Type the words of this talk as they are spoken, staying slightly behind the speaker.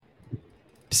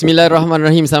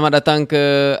Bismillahirrahmanirrahim. Selamat datang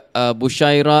ke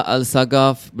Bushaira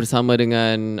Al-Sagaf bersama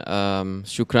dengan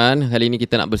Syukran. Kali ini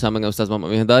kita nak bersama dengan Ustaz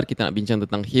Mihdhar. Kita nak bincang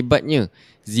tentang hebatnya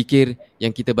zikir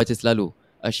yang kita baca selalu.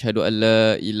 Asyhadu an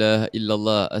la ilaha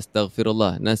illallah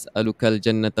astaghfirullah nas'alukal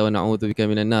jannata wa na'udzubika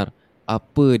minan nar.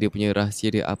 Apa dia punya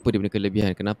rahsia dia? Apa dia punya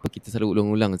kelebihan? Kenapa kita selalu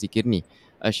ulang-ulang zikir ni?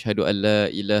 Asyhadu an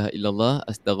la ilaha illallah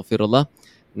astaghfirullah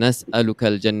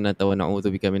nas'alukal jannata wa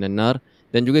na'udzubika minan nar.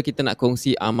 Dan juga kita nak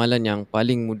kongsi amalan yang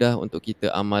paling mudah untuk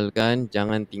kita amalkan.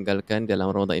 Jangan tinggalkan dalam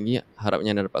Ramadan ini.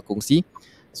 Harapnya anda dapat kongsi.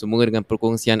 Semoga dengan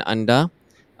perkongsian anda,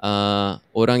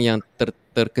 orang yang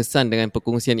terkesan dengan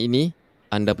perkongsian ini,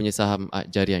 anda punya saham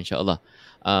jariah insyaAllah.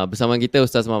 Bersama kita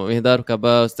Ustaz Mihdhar.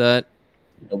 Khabar Ustaz?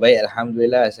 Baik,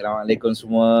 Alhamdulillah. Assalamualaikum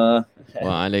semua.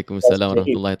 Waalaikumsalam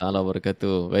warahmatullahi taala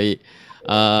wabarakatuh. Baik.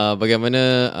 Bagaimana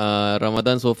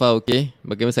Ramadan so far okey?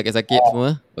 Bagaimana sakit-sakit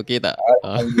semua? Okey tak?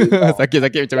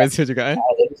 Sakit-sakit macam biasa juga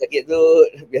Jadi sakit tu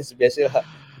biasa-biasa lah.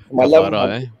 Malam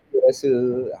rasa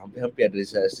hampir ada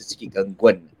sedikit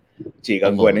gangguan.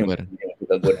 Gangguan ni.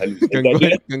 Gangguan halus.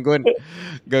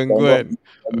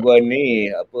 Gangguan ni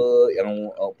apa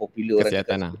yang popular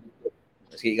kesihatan orang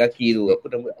sakit kaki tu. Apa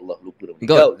nama? Allah lupa nama.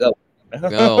 Gout.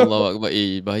 Allah akbar.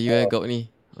 Bahaya gout ni.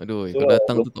 Aduh, so, kalau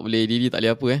datang tu tak boleh diri, tak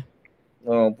boleh apa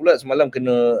pula semalam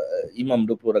kena imam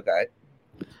 20 rakaat.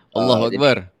 Allahu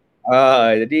akbar.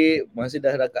 Jadi masa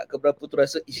dah rakaat ke berapa tu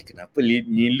rasa kenapa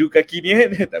nyilu kaki ni kan.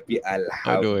 Tapi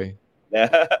alhamdulillah.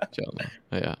 InsyaAllah.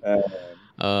 Ya.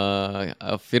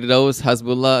 Firdaus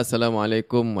Hasbullah.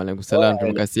 Assalamualaikum. Waalaikumsalam.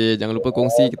 Terima kasih. Jangan lupa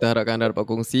kongsi. Kita harapkan anda dapat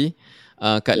kongsi.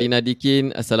 Kak Lina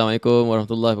Dikin, Assalamualaikum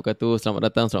warahmatullahi wabarakatuh.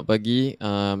 Selamat datang, selamat pagi.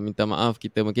 Minta maaf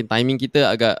kita mungkin timing kita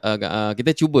agak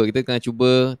kita tengah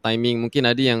cuba timing. Mungkin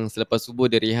ada yang selepas subuh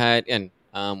dia rehat kan,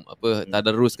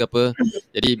 tadarus ke apa.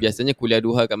 Jadi biasanya kuliah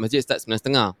duha kat masjid start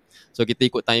 9.30. So kita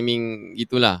ikut timing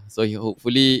gitulah. So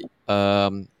hopefully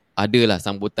adalah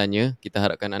sambutannya. Kita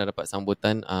harapkan anda dapat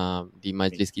sambutan di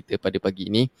majlis kita pada pagi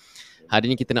ini.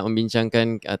 Hari ini kita nak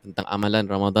membincangkan tentang amalan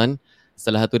Ramadan.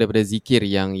 Salah satu daripada zikir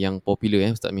yang popular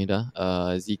Ustaz Mihdhar,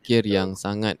 zikir yang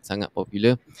sangat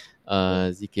popular,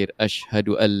 zikir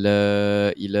asyhadu an la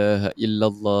ilaha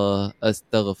illallah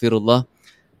astaghfirullah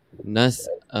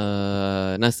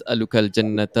nas'alukal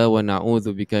jannata wa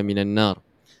na'udzubika minan nar.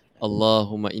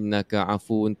 Allahumma innaka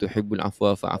afuun tuhibbul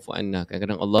afwa fa'fu anna.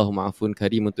 Kadang-kadang Allahumma afuun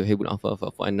karimun tuhibbul afwa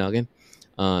fa'fu anna kan.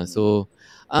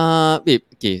 Babe,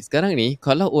 okay, sekarang ni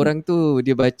kalau orang tu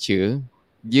dia baca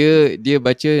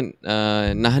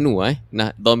nahnu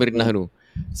dhamir nahnu.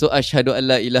 So asyhadu an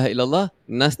la ilaha illallah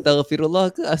nastaghfirullah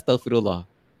ke astaghfirullah?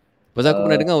 Pasal aku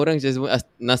pernah dengar orang sebut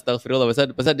nastaghfirullah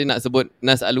pasal dia nak sebut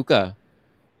nas'aluka.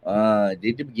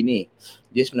 Dia begini.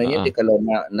 Dia sebenarnya dia kalau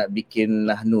nak bikin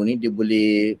nahnu ni dia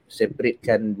boleh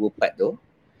separatekan dua part tu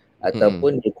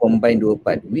ataupun dia combine dua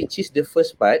part. Which is the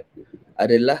first part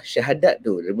adalah syahadat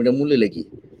tu dari mula lagi.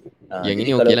 Yang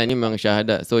ini okey lah, ni memang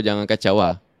syahadat. So jangan kacau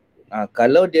lah.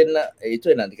 Kalau dia nak,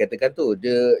 itu yang nak dikatakan tu,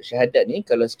 dia syahadat ni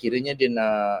kalau sekiranya dia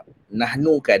nak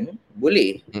nahnukan,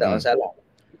 boleh, tak masalah.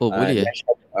 Boleh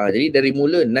jadi dari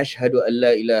mula nashhadu an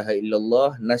la ilaha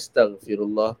illallah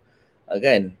nastaghfirullah,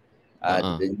 kan.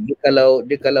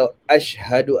 Dia kalau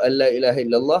asyhadu an la ilaha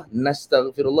illallah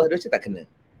nastaghfirullah, dia macam tak kena.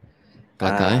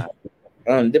 Kelakar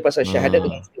dia pasal syahadat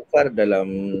dengan istighfar dalam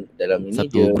ini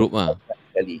satu dia grup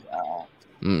sekali.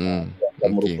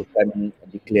 Merupakan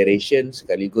declaration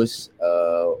sekaligus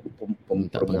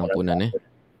pengampunan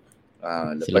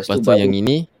lepas tu baru, yang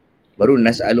ini baru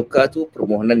nas'aluka tu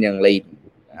permohonan yang lain,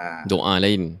 doa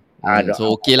lain.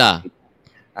 So okey lah.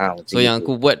 So yang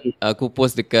aku buat, aku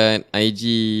post dekat IG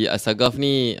Asagaf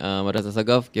ni, Madrasah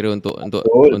Asagaf, kira untuk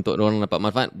orang dapat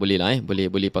manfaat, boleh lah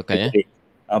boleh pakai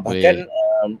bahkan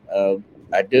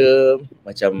ada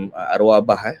macam arwah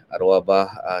abah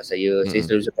saya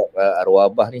selalu cakap arwah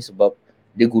abah ni sebab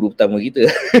dia guru pertama kita.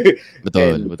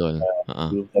 Betul.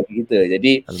 Guru pertama kita.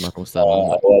 Jadi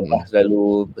arwah abah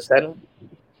selalu pesan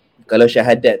kalau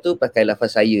syahadat tu pakai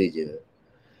lafaz saya je.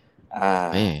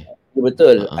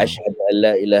 Betul. Asyhadu an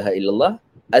la ilaha illallah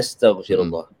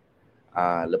astaghfirullah.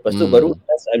 Lepas tu baru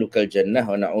nas'alukal jannah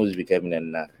wa na'udzubika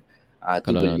minan nar.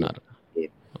 Kalau nak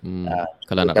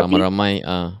kalau nak ramai-ramai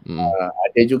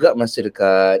ada juga masa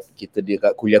dekat kita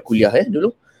dekat kuliah-kuliah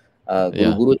dulu.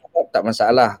 Guru-guru tak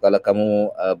masalah kalau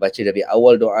kamu baca dari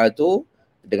awal doa tu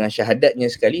dengan syahadatnya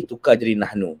sekali tukar jadi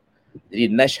nahnu. Jadi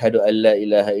nashhadu an la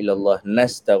ilaha illallah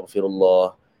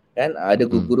nastaghfirullah. Kan ada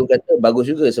guru-guru kata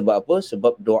bagus juga sebab apa?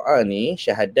 Sebab doa ni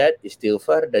syahadat,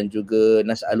 istighfar dan juga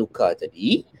nas'aluka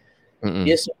tadi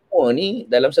dia semua ni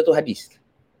dalam satu hadis.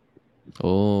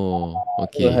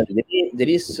 Okey.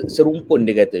 Jadi serumpun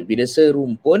dia kata. Bila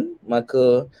serumpun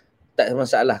maka tak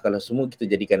masalah kalau semua kita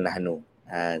jadikan nahnu.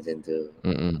 Macam tu.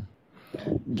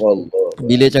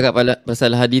 Bila cakap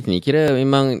pasal hadis ni, kira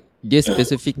memang dia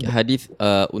spesifik hadis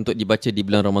untuk dibaca di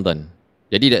bulan Ramadan.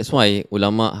 Jadi that's why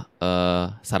ulama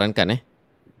sarankan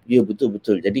Ya,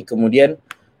 betul-betul. Jadi kemudian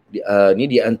ni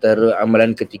di antara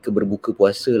amalan ketika berbuka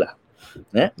puasa lah.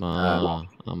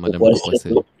 Amalan buka puasa.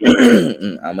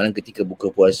 Amalan ketika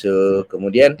buka puasa.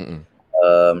 Kemudian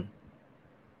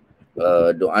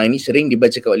doa ini sering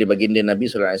dibacakan oleh baginda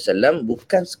Nabi SAW,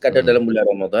 bukan sekadar dalam bulan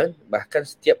Ramadan, bahkan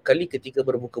setiap kali ketika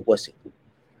berbuka puasa.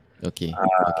 Okey.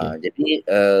 Jadi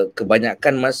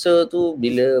kebanyakan masa tu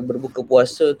bila berbuka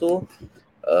puasa tu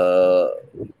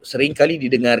sering kali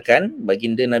didengarkan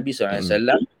baginda Nabi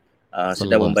SAW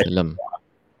sedang membaca doa.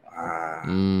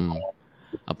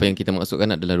 Apa yang kita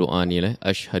maksudkan adalah doa ni lah.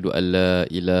 Asyhadu an la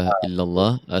ilaha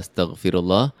illallah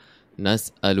astaghfirullah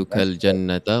nas'alukal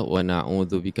jannata wa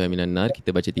na'udzubika minan nar.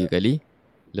 Kita baca 3 kali.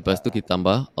 Lepas tu kita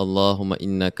tambah Allahumma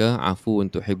innaka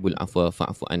afuwun tuhibbul afwa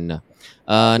fa'fu anna.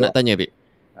 Nak tanya Bik.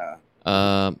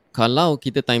 Kalau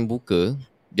kita time buka,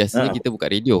 biasanya kita buka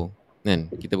radio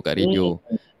kan? Kita buka radio.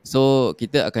 So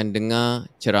kita akan dengar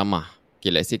ceramah. Okay,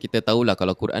 let's say kita tahulah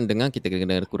kalau Quran dengar, kita kena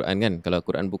dengar Quran kan. Kalau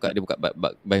Quran buka, dia buka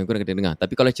bahagian Quran kita dengar.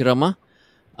 Tapi kalau ceramah,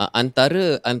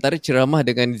 antara ceramah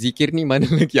dengan zikir ni mana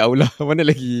lagi aula? Mana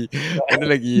lagi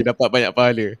dapat banyak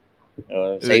pahala?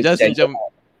 Saya macam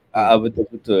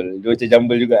betul-betul. Dia macam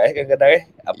jumble juga kadang-kadang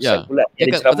Ya. Pula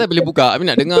Pasal boleh buka, Abi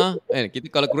nak dengar kan. Kita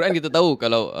kalau Quran kita tahu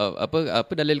kalau apa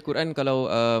dalil Quran kalau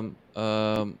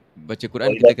baca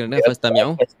Quran kita kena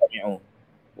fastami'u.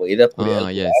 Wa idza quri'a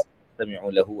al-Quran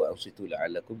fastami'u lahu wa ansitu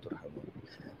la'allakum turhamun.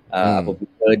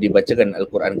 Apabila dibacakan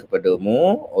Al-Quran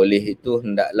kepadamu, oleh itu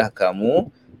hendaklah kamu,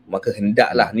 maka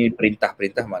hendaklah ni perintah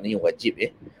maknanya wajib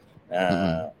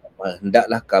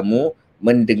hendaklah kamu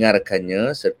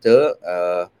mendengarkannya serta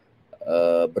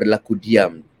berlaku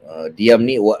diam. Diam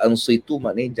ni wa ansitu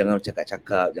maknanya jangan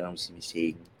cakap-cakap, jangan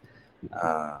bising-bising.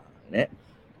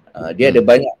 Dia ada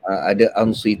banyak, ada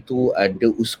ansitu, ada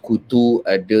uskutu,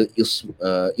 ada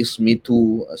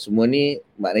ismitu, semua ni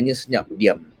maknanya senyap,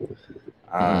 diam.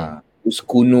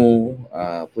 Uskunu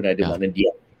pun ada makna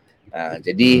diam.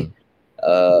 Jadi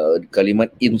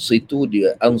kalimat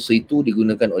ansitu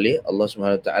digunakan oleh Allah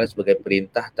SWT sebagai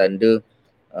perintah tanda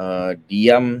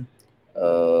diam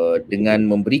dengan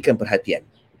memberikan perhatian.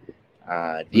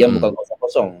 Diam bukan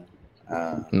kosong-kosong.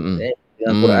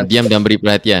 Dengan Quran diam dan beri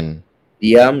perhatian.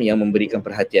 Diam yang memberikan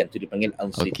perhatian tu dipanggil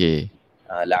ansit.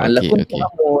 La'allakum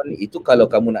turhamun. Itu kalau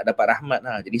kamu nak dapat rahmat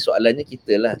lah. Jadi soalannya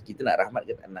kita nak rahmat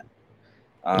ke tak nak?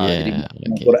 Jadi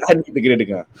Quran kita kena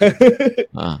dengar.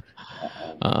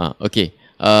 Okey.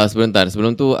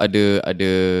 Sebelum tu ada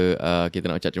kita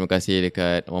nak ucap terima kasih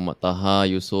dekat Muhammad Taha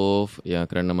Yusof yang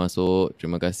kerana masuk.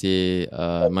 Terima kasih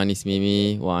Manis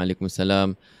Mimi.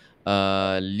 Waalaikumsalam.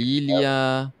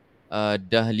 Lilia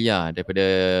Dahlia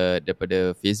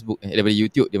daripada Facebook, daripada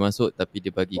YouTube dia masuk tapi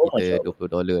dia bagi kita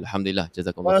 $20. Alhamdulillah,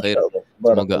 jazakumullah khair.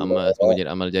 Semoga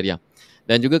jadi amal jariah.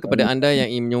 Dan juga kepada anda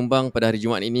yang ingin menyumbang pada hari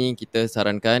Jumaat ini, kita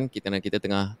sarankan kita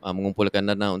tengah mengumpulkan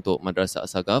dana untuk Madrasah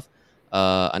As-Sagaf.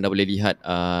 Anda boleh lihat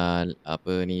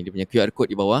dia punya QR code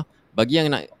di bawah. Bagi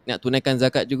yang nak tunaikan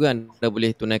zakat juga, anda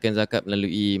boleh tunaikan zakat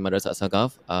melalui Madrasah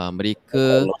As-Sagaf.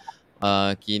 Mereka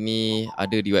kini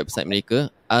ada di website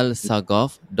mereka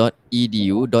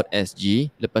alsagaf.edu.sg.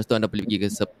 Lepas tu anda boleh pergi ke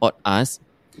support us.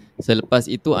 Selepas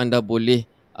itu anda boleh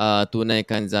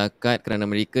tunaikan zakat kerana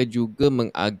mereka juga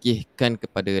mengagihkan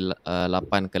kepada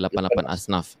 888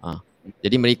 asnaf.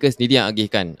 Jadi mereka sendiri yang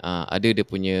agihkan. Ada dia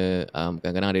punya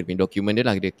kadang-kadang ada dia punya dokumen dia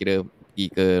lah. Dia kira pergi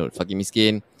ke fakir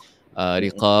miskin,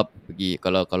 riqab, pergi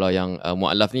kalau yang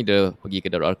mu'alaf ni dia pergi ke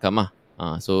Darul Arqam .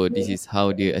 So this is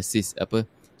how dia assist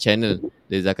channel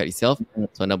the zakat itself.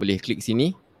 So anda boleh klik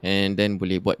sini and then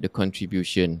boleh buat the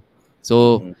contribution.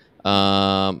 So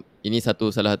ini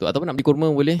salah satu, ataupun nak beli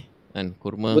kurma boleh kan,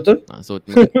 kurma. Betul. So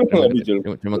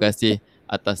terima kasih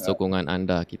atas sokongan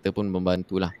anda. Kita pun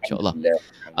membantulah insya-Allah.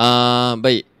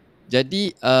 Baik.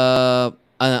 Jadi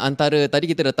antara tadi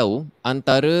kita dah tahu,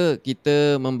 antara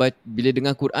kita bila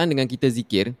dengar Quran dengan kita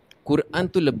zikir, Quran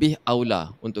tu lebih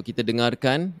aula untuk kita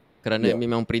dengarkan kerana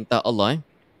memang perintah Allah.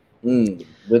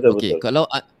 Betul. Okey, kalau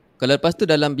lepas tu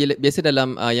biasa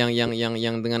dalam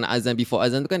yang dengan azan, before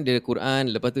azan tu kan dia Quran,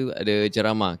 lepas tu ada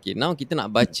ceramah. Okay, now kita nak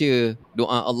baca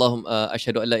doa Allahumma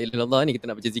asyhadu an la ilaha illallah ni, kita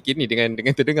nak baca zikir ni dengan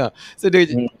terdengar. So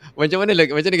macam mana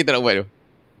kita nak buat tu?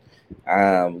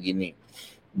 Begini.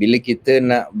 Bila kita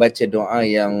nak baca doa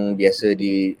yang biasa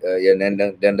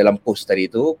dan dalam post tadi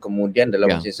tu, kemudian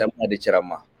dalam masa sama ada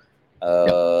ceramah.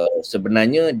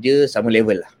 Sebenarnya dia sama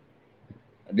level lah.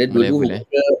 Dia dua-dua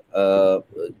dia,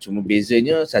 cuma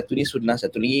bezanya satu ni sunnah,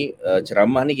 satu ni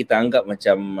ceramah ni kita anggap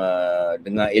macam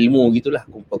dengar ilmu gitulah,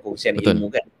 perkongsian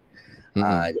ilmu kan.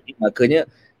 Jadi makanya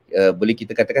boleh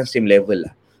kita katakan same level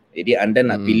lah. Jadi anda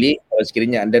nak pilih, kalau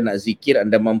sekiranya anda nak zikir,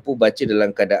 anda mampu baca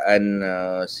dalam keadaan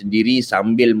sendiri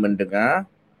sambil mendengar,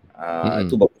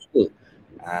 itu bagus tu.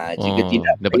 Jika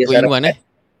tidak, dapat 2 in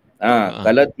 1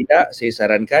 kalau tidak, saya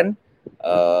sarankan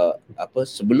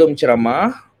sebelum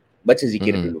ceramah baca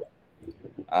zikir dulu.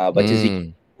 Baca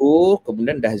zikir dulu,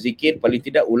 kemudian dah zikir paling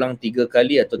tidak ulang 3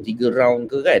 kali atau 3 round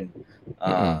ke kan.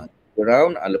 3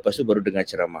 round, lepas tu baru dengar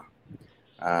ceramah.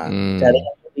 Cara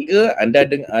yang ketiga, anda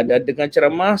dengar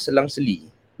ceramah selang-seli.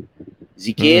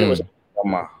 Zikir lepas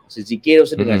ceramah. Zikir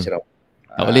lepas dengar ceramah.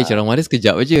 Tak boleh ceramah dia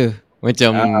sekejap aja.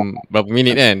 Macam berapa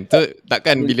minit kan. Tu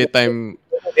takkan bila time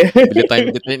dia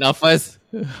tarik nafas.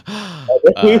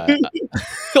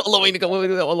 Allah main dekat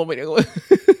Allah main dekat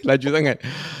laju sangat.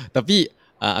 Tapi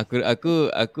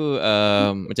aku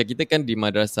macam kita kan di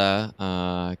madrasah,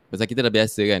 pasal kita dah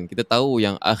biasa kan. Kita tahu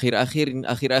yang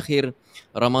akhir-akhir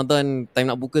Ramadan, time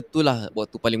nak buka tu lah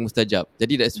waktu paling mustajab.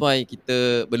 Jadi that's why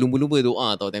kita berlumba-lumba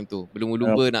doa tau time tu.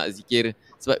 Berlumba-lumba nak zikir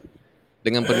sebab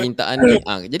dengan permintaan ni.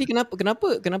 Jadi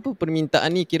kenapa permintaan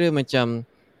ni kira macam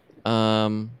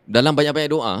dalam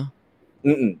banyak-banyak doa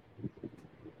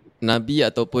Nabi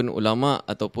ataupun ulama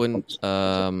ataupun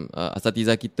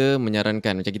asatizah kita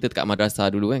menyarankan, macam kita dekat madrasah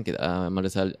dulu kan,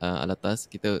 madrasah Al-Atas,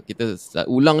 kita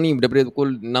ulang ni daripada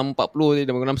pukul 6.40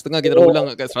 dan 6.30 kita dah ulang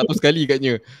kat 100 kali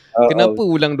katnya. Kenapa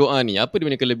ulang doa ni? Apa dia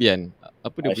punya kelebihan?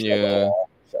 Apa dia punya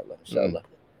InsyaAllah.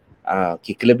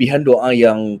 Kelebihan doa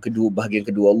yang kedua, bahagian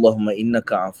kedua, Allahumma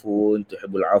innaka afun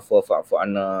tuhibbul afwa fa'fu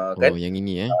anna kan. Yang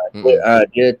ini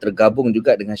dia tergabung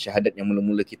juga dengan syahadat yang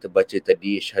mula-mula kita baca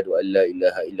tadi, syahadu an la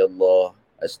ilaha illallah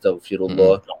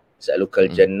astaghfirullah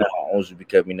sa'alukal jannah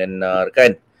a'udzubika minan nar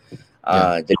kan.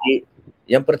 Jadi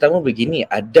yang pertama begini,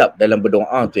 adab dalam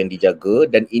berdoa tu yang dijaga,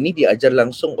 dan ini diajar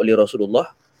langsung oleh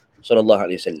Rasulullah sallallahu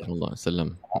alaihi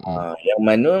wasallam. Yang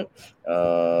mana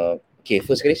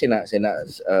first sekali saya nak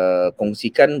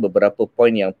kongsikan beberapa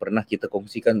poin yang pernah kita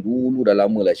kongsikan dulu, dah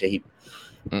lama lah Syahib.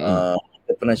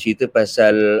 Kita pernah cerita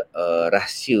pasal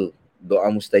rahsia doa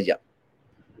mustajab.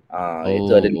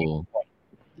 Itu ada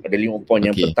 5 poin.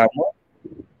 Yang pertama,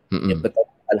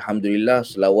 alhamdulillah,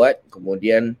 selawat,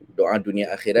 kemudian doa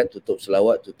dunia akhirat, tutup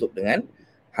selawat, tutup dengan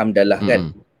hamdalah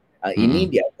kan. Ini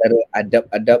di antara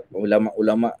adab-adab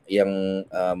ulama-ulama yang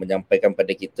menyampaikan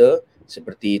pada kita,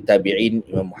 seperti tabi'in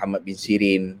Imam Muhammad bin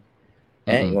Sirin.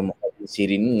 Imam Muhammad bin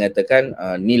Sirin mengatakan,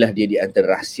 inilah dia di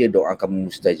antara rahsia doa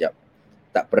kamu mustajab.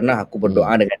 Tak pernah aku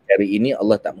berdoa dengan cara ini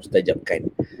Allah tak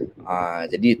mustajabkan.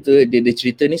 Jadi itu dia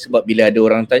cerita ni sebab bila ada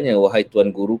orang tanya, wahai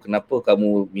tuan guru, kenapa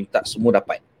kamu minta semua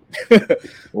dapat?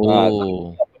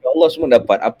 Allah semua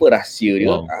dapat, apa rahsia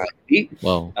dia?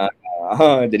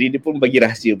 Jadi dia pun bagi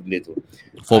rahsia benda tu.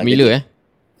 Formula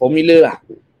formula lah.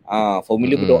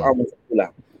 Formula berdoa macam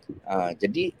itulah.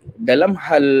 Jadi dalam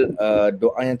hal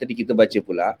doa yang tadi kita baca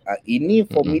pula, ini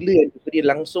formula yang diberi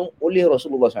langsung oleh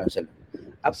Rasulullah SAW.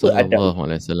 Apa adab?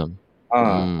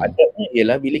 Adabnya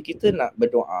ialah bila kita nak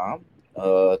berdoa,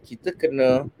 kita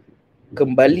kena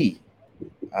kembali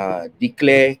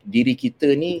declare diri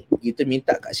kita ni, kita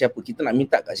minta kat siapa, kita nak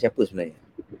minta kat siapa sebenarnya.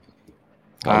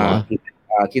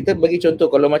 Kita bagi contoh,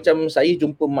 kalau macam saya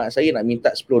jumpa mak saya nak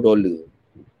minta $10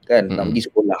 kan, nak pergi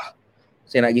sekolah.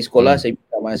 Saya nak pergi sekolah, saya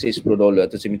minta mak saya $10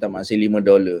 atau saya minta mak saya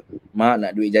 $5. Mak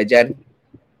nak duit jajan.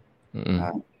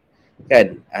 Kan?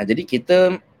 Jadi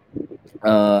kita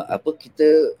kita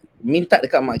minta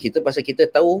dekat mak kita pasal kita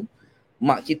tahu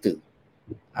mak kita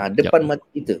depan mata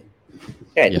kita.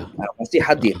 Kan? Mesti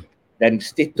hadir dan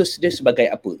status dia sebagai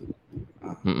apa.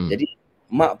 Jadi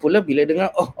mak pula bila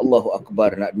dengar, oh Allahu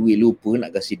Akbar, nak duit, lupa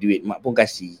nak kasih duit, mak pun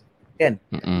kasih. Kan?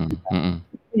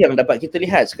 Yang dapat kita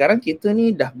lihat sekarang, kita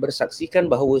ni dah bersaksikan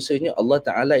bahawasanya Allah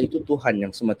Ta'ala itu Tuhan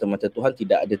yang semata-mata Tuhan,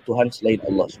 tidak ada Tuhan selain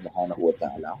Allah Subhanahu Wa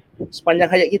Ta'ala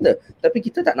sepanjang hayat kita, tapi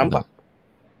kita tak nampak.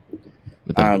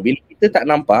 Bila kita tak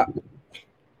nampak,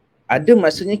 ada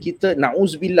masanya kita,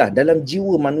 na'uzubillah, dalam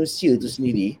jiwa manusia tu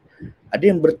sendiri ada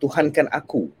yang bertuhankan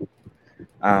aku.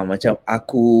 Macam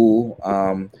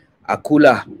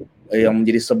akulah yang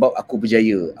menjadi sebab aku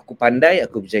berjaya, aku pandai,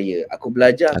 aku berjaya, aku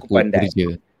belajar, aku pandai.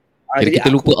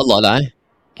 Kita lupa Allah lah.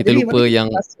 Kita lupa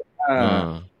yang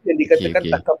yang dikatakan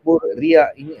takabur,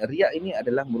 riak ini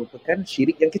adalah merupakan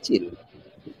syirik yang kecil.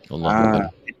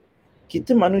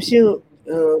 Kita manusia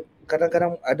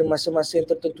kadang-kadang ada masa-masa yang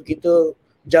tertentu kita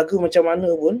jaga macam mana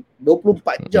pun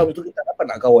 24 jam tu kita dapat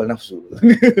nak kawal nafsu.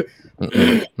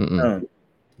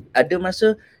 Ada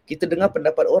masa kita dengar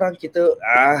pendapat orang, kita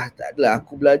tak adalah,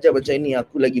 aku belajar macam ini,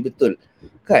 aku lagi betul.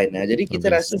 Kan? Jadi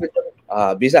kita rasa macam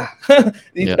habis lah.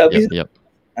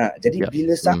 Jadi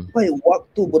bila sampai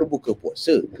waktu berbuka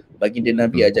puasa, baginda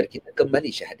Nabi ajar kita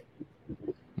kembali syahadat.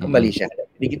 Kembali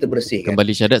syahadat. Jadi kita bersihkan.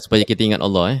 Kembali syahadat supaya kita ingat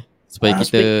Allah supaya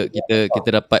kita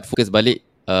dapat fokus balik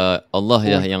Allah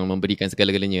lah yang memberikan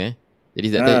segala-galanya Jadi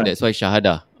that's why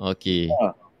syahadah. Okey.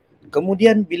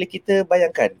 Kemudian bila kita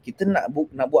bayangkan, kita nak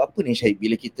buat apa ni Syahid?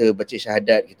 Bila kita baca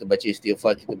syahadat, kita baca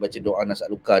istighfar, kita baca doa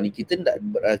nas'aluka ni, kita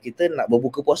nak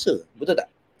berbuka puasa. Betul tak?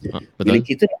 Betul. Bila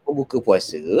kita nak berbuka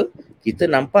puasa, kita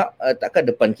nampak takkan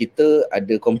depan kita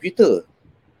ada komputer.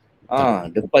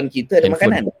 Depan kita ada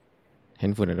makanan.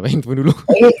 Handphone dulu.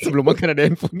 Sebelum makan ada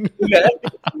handphone.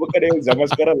 Bukan zaman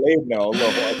sekarang lain lah. Allah.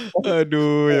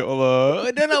 Aduh, ya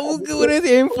Allah. Dah nak buka pun ada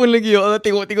handphone lagi. Ya Allah,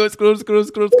 tengok scroll.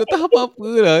 Kau tak apa-apa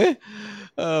lah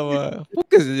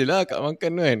fokus je lah kat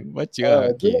makan kan. Baca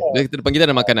lah. Okay. Depan kita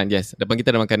ada makanan. Yes. Depan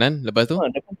kita ada makanan. Lepas tu?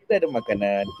 Depan kita ada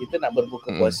makanan. Kita nak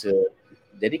berbuka puasa.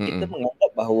 Jadi kita menganggap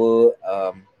bahawa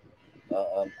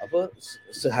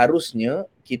seharusnya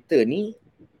kita ni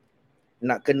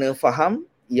nak kena faham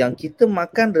yang kita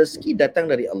makan rezeki datang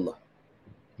dari Allah.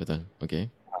 Betul. Okey.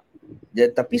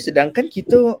 Tapi sedangkan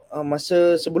kita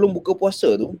masa sebelum buka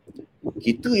puasa tu,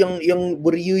 kita yang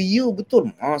beria-ia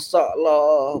betul, masak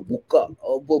lah, buka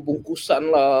bungkusan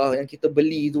lah yang kita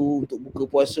beli tu untuk buka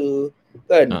puasa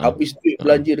kan. Habis duit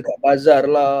belanja dekat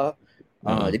bazar lah.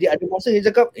 Jadi ada masa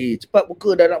dia cakap, cepat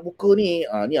buka, dah nak buka ni.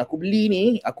 Ni aku beli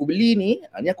ni,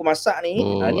 ni aku masak ni.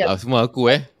 Ni semua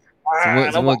aku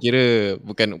semua kira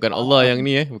bukan Allah yang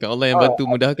ni bukan Allah yang bantu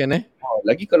mudahkan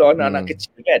lagi kalau anak-anak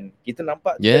kecil kan, kita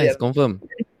nampak confirm.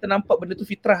 Jadi kita nampak benda tu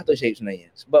fitrah tu Syahid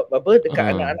sebenarnya. Sebab apa,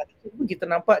 dekat anak-anak kecil pun kita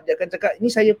nampak dia akan cakap, ni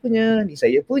saya punya, ni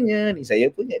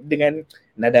saya punya dengan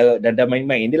nada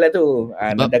main-main dia lah tu.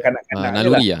 Nada kanak-kanak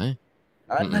naluri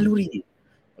naluri.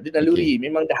 Dia naluri,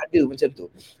 memang dah ada macam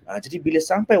tu. Jadi bila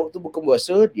sampai waktu buka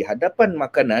puasa, di hadapan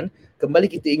makanan,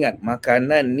 kembali kita ingat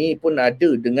makanan ni pun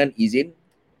ada dengan izin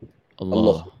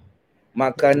Allah.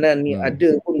 Makanan ni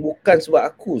ada pun bukan sebab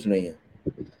aku sebenarnya.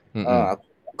 Aku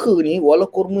buka ni walau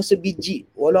kurma sebiji,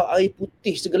 walau air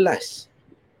putih segelas,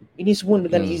 ini semua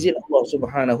dengan izin Allah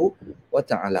Subhanahu wa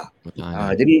ta'ala.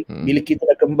 Jadi bila kita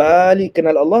dah kembali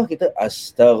kenal Allah, kita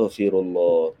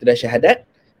astaghfirullah. Kita dah syahadat,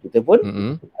 kita pun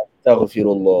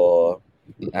astaghfirullah.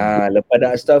 Lepas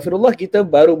dah astaghfirullah, kita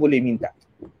baru boleh minta.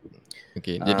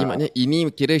 Okay, jadi maknanya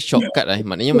ini kira shortcut lah.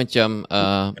 Maknanya macam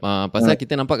pasal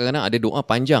kita nampak kadang-kadang ada doa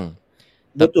panjang.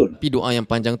 Betul. Tapi doa yang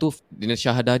panjang tu dengan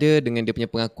syahadah dia, dengan dia punya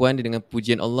pengakuan dia, dengan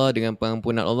pujian Allah, dengan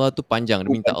pengampunan Allah tu panjang.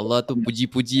 Dia minta Allah tu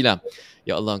puji-puji lah.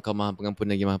 Ya Allah, Engkau maha pengampun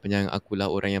lagi maha penyayang,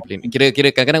 akulah orang yang paling. Kira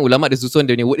kadang-kadang ulama' dia susun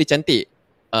dia punya word dia cantik.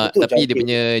 Betul, tapi cantik. Dia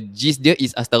punya gist dia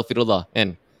is astaghfirullah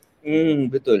kan.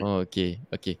 Betul. Okay.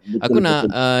 Betul, aku nak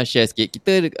share sikit.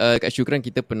 Kita kat Syukran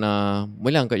kita pernah,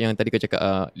 mula yang tadi kau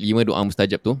cakap 5 doa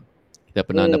mustajab tu. Kita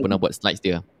dah pernah buat slides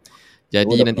dia.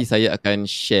 Jadi nanti saya akan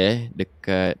share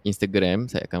dekat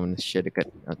Instagram, saya akan share dekat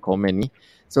komen ni.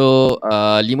 So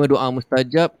 5 doa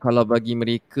mustajab kalau bagi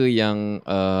mereka yang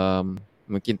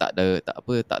mungkin tak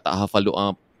hafal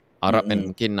doa Arab kan,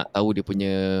 mungkin nak tahu dia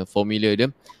punya formula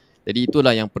dia. Jadi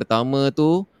itulah yang pertama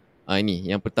tu.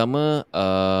 Ini yang pertama,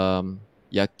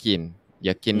 yakin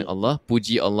Allah,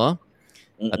 puji Allah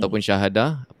ataupun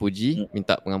syahadah, puji,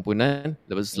 minta pengampunan,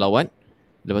 lepas tu selawat,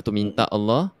 lepas tu minta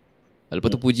Allah, lepas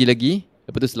tu puji lagi,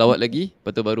 lepas tu selawat lagi,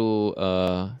 lepas tu baru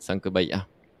sangka baik lah.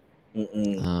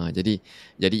 Jadi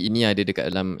ini ada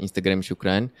dekat dalam Instagram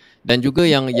Syukran, dan juga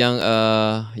yang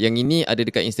ini ada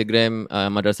dekat Instagram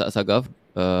Madrasah Sagaf.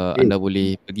 Anda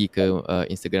boleh pergi ke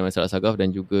Instagram Madrasah Sagaf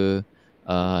dan juga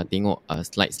tengok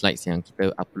slides yang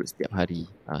kita upload setiap hari,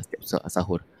 setiap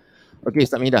sahur. Okey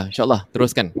Ustaz Mihdhar, insyaAllah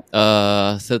teruskan.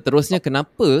 Seterusnya,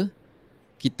 kenapa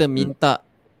kita minta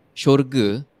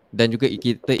syurga dan juga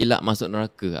kita elak masuk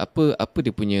neraka? Apa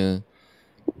dia punya,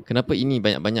 kenapa ini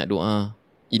banyak-banyak doa?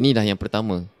 Inilah yang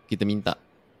pertama kita minta.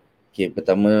 Okey,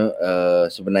 pertama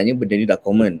sebenarnya benda ni dah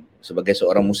common sebagai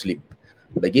seorang Muslim.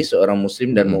 Bagi seorang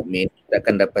Muslim dan mukmin, kita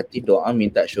akan dapati doa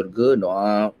minta syurga,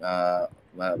 doa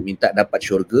minta dapat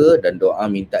syurga, dan doa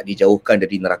minta dijauhkan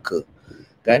dari neraka.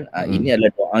 Kan? Ini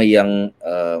adalah doa yang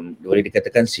boleh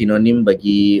dikatakan sinonim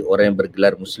bagi orang yang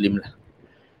bergelar Muslim lah.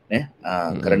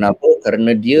 Kerana apa?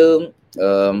 Kerana dia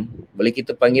boleh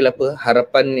kita panggil apa?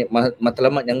 Harapan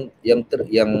matlamat yang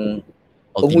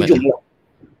penghujung lah.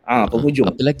 Penghujung.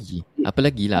 Apa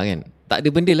lagi lah kan? Tak ada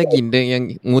benda lagi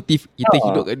yang motif kita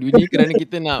hidup kat dunia kerana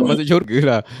kita nak masuk syurga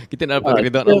lah. Kita nak dapat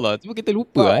keridhaan Allah. Cuma kita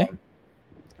lupa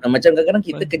macam kadang-kadang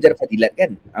kita kejar fadilat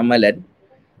kan, amalan.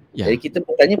 Jadi kita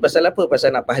bertanya pasal apa?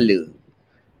 Pasal nak pahala.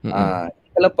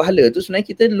 Kalau pahala tu sebenarnya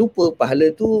kita lupa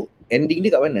pahala tu ending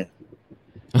dia kat mana.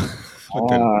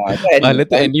 Betul. Kan? Pahala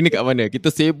tu ending ni kat mana? Kita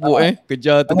sibuk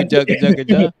kejar.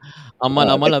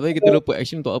 Amal tapi kita lupa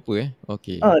action untuk apa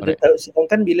Okay, alright.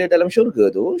 Sedangkan bila dalam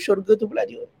syurga tu pula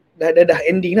dia dah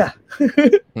ending dah.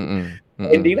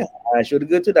 Ending dah.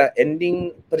 Syurga tu dah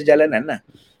ending perjalanan lah.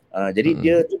 Jadi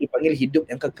dia tu dipanggil hidup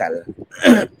yang kekal.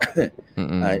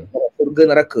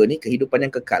 Surga neraka ni kehidupan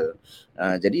yang kekal.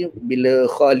 Jadi bila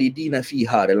khalidina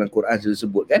fiha dalam Quran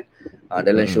disebut kan,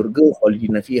 dalam syurga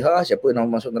khalidina fiha, siapa nak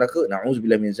masuk neraka,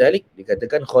 na'udzubillah min zalik,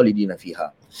 dikatakan khalidina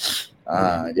fiha.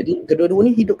 Jadi kedua-dua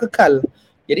ni hidup kekal.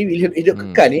 Jadi bila hidup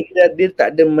kekal ni dia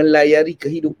tak ada melayari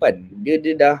kehidupan. Dia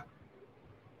dah,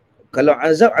 kalau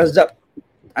azab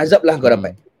lah kau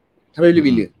dapat. Sampai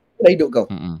bila-bila. Dah hidup kau.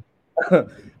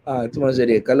 Itu maksud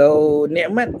dia. Kalau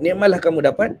nikmatlah kamu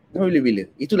dapat sampai bila-bila.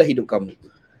 Itulah hidup kamu.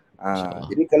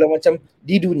 Jadi kalau macam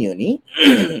di dunia ni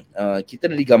kita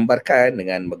dah digambarkan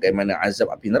dengan bagaimana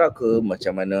azab api neraka,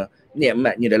 macam mana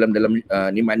nikmatnya dalam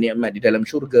nikmat-nikmat di dalam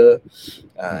syurga.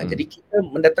 Jadi kita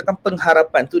mendatangkan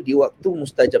pengharapan tu di waktu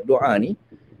mustajab doa ni,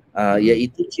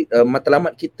 iaitu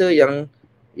matlamat kita yang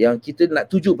kita nak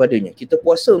tuju padanya. Kita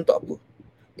puasa untuk apa?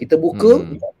 Kita buka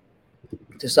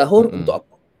kita sahur untuk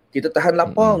apa? Kita tahan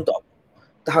lapar untuk apa?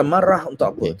 Tahan marah untuk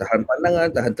apa? Tahan pandangan,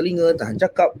 tahan telinga, tahan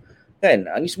cakap. Kan?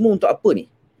 Ini semua untuk apa ni?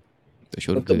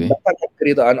 Untuk mendapatkan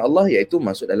keridaan Allah, iaitu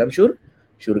masuk dalam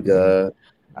syurga.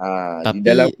 Di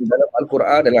dalam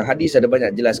Al-Quran, dalam hadis ada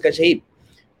banyak jelaskan, Syahib.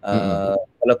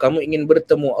 Kalau kamu ingin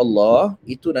bertemu Allah,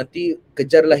 itu nanti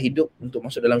kejarlah hidup untuk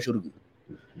masuk dalam syurga.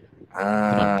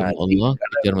 Bertemu Allah,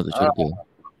 kejar masuk syurga.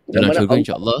 Dalam syurga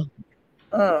insya-Allah.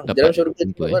 Dalam syurga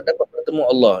dapat bertemu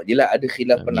Allah. Jelas ada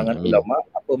khilaf pandangan ulama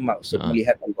apa maksud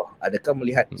melihat Allah. Adakah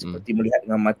melihat seperti melihat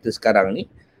dengan mata sekarang ni,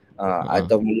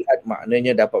 atau melihat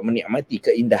maknanya dapat menikmati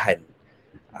keindahan.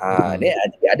 Ni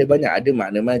ada banyak, ada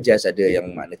makna majaz, ada yang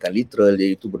maknakan literal,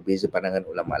 iaitu berbeza pandangan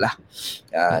ulama lah.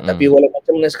 Tapi walaupun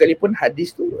macam mana sekalipun,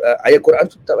 hadis tu, ayat Quran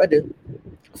tu tetap ada.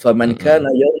 Faman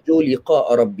kana yarju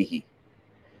liqa'a rabbih.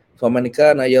 Faman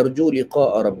kana yarju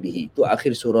liqa'a rabbih. Itu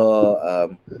akhir surah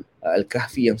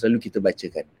Al-Kahfi yang selalu kita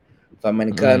bacakan.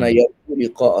 Faman kana yarju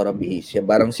liqa'a rabbih.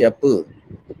 Barang siapa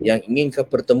yang inginkan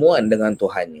pertemuan dengan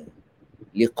Tuhannya.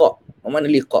 Liqa', mana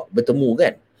liqa'? Bertemu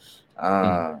kan?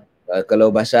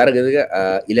 Kalau bahasa Arab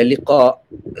kata ila liqa'.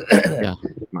 Ya,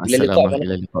 ila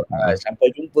liqa'.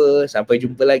 Sampai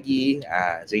jumpa lagi.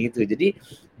 Macam itu. Jadi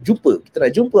kita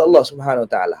nak jumpa Allah Subhanahu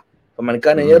Wa Taala. Faman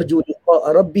kana yarju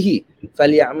liqa'a rabbih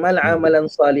falyamal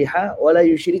 'amalan salihan wa la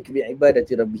yusyrik bi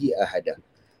ibadati rabbih ahada.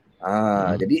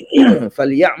 Jadi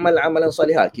falyamal 'amalan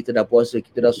salihan. Kita dah puasa,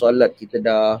 kita dah solat, kita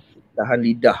dah tahan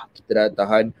lidah,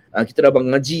 kita dah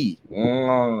mengaji.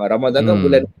 Ramadan kan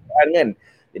bulan Quran kan.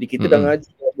 Jadi kita dah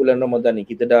ngaji bulan Ramadan ni,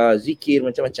 kita dah zikir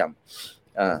macam-macam.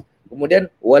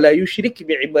 Kemudian wala yusyrik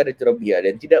bi ibadati rabbih,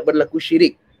 dan tidak berlaku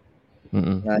syirik.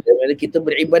 Dan bila kita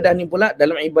beribadah ni pula,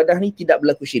 dalam ibadah ni tidak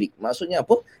berlaku syirik. Maksudnya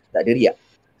apa? Tak ada riak.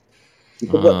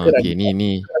 Kita buat kerana. Okay,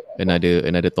 ni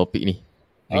another topik ni.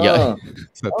 Riak.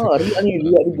 Riak ni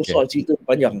besar, cerita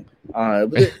panjang.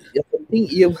 Betul. Yang penting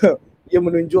ia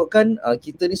menunjukkan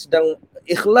kita ni sedang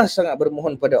ikhlas sangat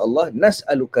bermohon pada Allah.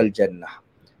 Nas'alukal jannah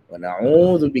wa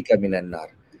na'udzubika minan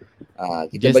nar.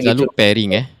 Kita bagi selalu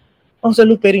pairing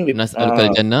selalu pairing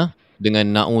Nas'alukal jannah dengan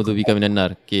na'udzubika minan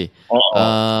nar. Okay.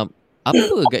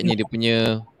 Apa agaknya dia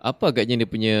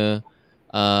punya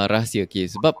rahsia?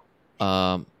 Okay, sebab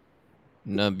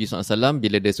Nabi SAW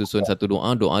bila dia susun satu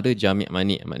doa dia jami'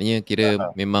 manik. Maknanya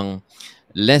kira memang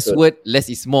less word, less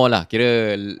is more lah.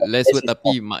 Kira less word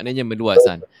tapi maknanya meluas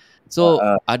kan. So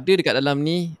ada dekat dalam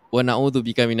ni wa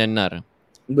na'udzubika minan nar.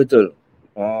 Betul.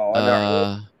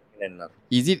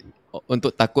 Is it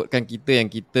untuk takutkan kita yang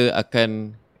kita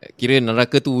akan kira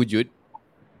neraka tu wujud,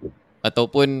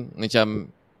 ataupun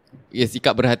macam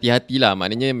sikap berhati-hatilah,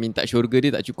 maknanya minta syurga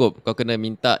dia tak cukup, kau kena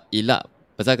minta elak.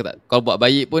 Pasal kau buat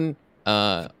baik pun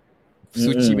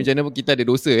suci macam mana pun kita ada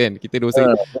dosa kan. Kita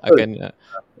dosa akan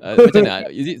macam mana?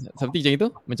 Is it something macam itu?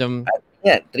 Macam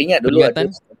teringat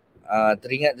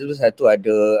dulu satu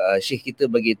ada syekh kita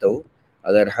bagi tahu,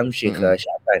 Allahyarham Syekh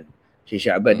Syaban. Syekh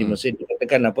Syaban di Mesir, dia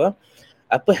katakan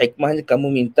apa hikmahnya kamu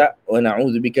minta wa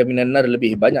na'udzubika minan nar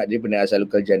lebih banyak daripada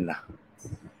as'alukal jannah.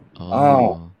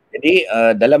 Jadi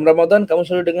dalam Ramadan kamu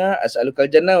selalu dengar as'alukal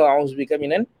jannah wa a'udzubika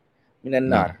minan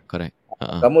nar. Correct.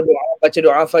 Kamu baca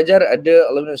doa fajar, ada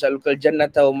Allahumma as'alukal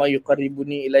jannata wa ma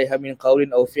yuqarribuni ilaiha min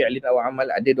qaulin aw fi'lin aw amal.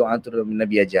 Ada doa tu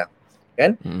Nabi ajar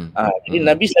kan. Jadi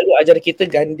Nabi selalu ajar kita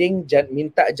ganding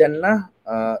minta jannah,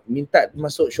 minta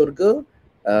masuk syurga,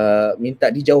 minta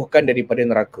dijauhkan daripada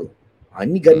neraka.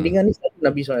 Ini gandingan ni satu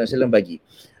Nabi SAW bagi.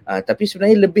 Tapi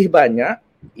sebenarnya lebih banyak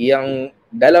yang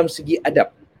dalam segi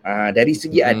adab. Dari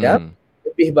segi adab,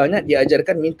 lebih banyak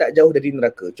diajarkan minta jauh dari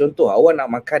neraka. Contoh, awak nak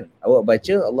makan, awak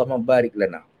baca Allahumma barik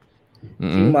lana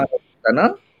fima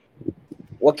razaqtana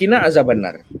wa qina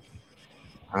azabannar.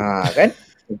 Kan?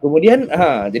 Kemudian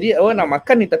jadi awak nak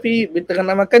makan ni, tapi bila tengah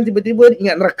nak makan tiba-tiba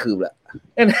ingat neraka pula.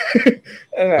 Kan?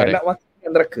 Nak makan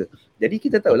ingat neraka. Jadi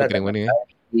kita tahulah tak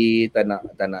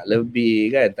nak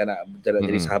lebih kan, tak nak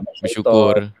jadi sahabat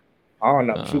bersyukur.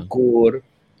 Nak bersyukur.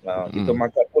 Kita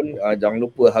makan pun jangan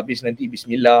lupa habis nanti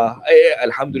bismillah.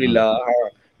 Alhamdulillah.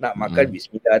 Nak makan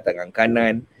bismillah tangan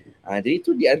kanan. Jadi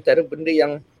itu di antara benda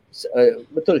yang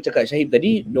betul cakap Syahib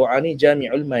tadi, doa ni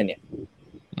jami'ul mani'.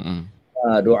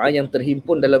 Doa yang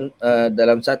terhimpun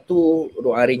dalam satu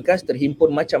doa ringkas, terhimpun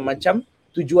macam-macam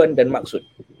tujuan dan maksud.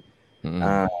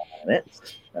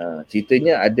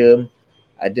 Ceritanya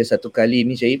ada satu kali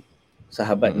ni Syahib,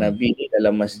 sahabat Nabi ni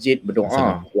dalam masjid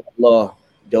berdoa, ya Allah,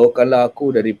 jauhkanlah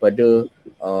aku daripada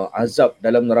azab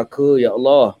dalam neraka, ya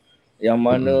Allah, yang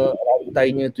mana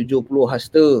rantainya 70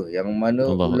 hasta, yang mana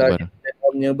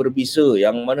ularnya berbisa,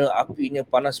 yang mana apinya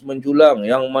panas menjulang,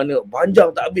 yang mana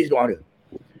panjang tak habis doa dia.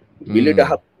 Bila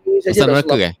dah habis saja pasal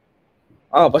neraka kan?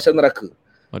 Pasal neraka.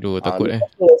 Aduh, takut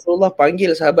Rasulullah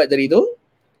panggil sahabat tadi tu.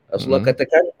 Rasulullah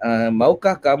katakan,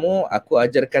 maukah kamu aku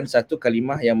ajarkan satu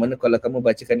kalimah yang mana kalau kamu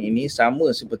bacakan ini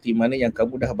sama seperti mana yang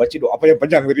kamu dah baca doa apa yang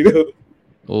panjang tadi tu.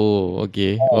 Oh,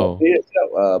 okey. Dia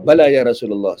cakap, bala ya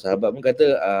Rasulullah. Sahabat pun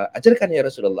kata, ajarkan ya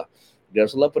Rasulullah. Dia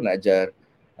Rasulullah pun ajar,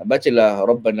 bacalah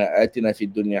Rabbana atina fid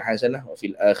dunya hasanah wa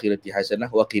fil akhirati hasanah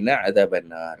wa qina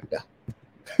adzabannar. Dah.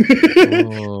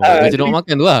 Baca doa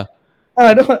makan tu lah.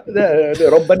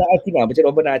 Rabbana atina, baca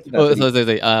Rabbana atina.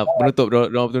 Sorry. Penutup,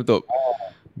 doa penutup.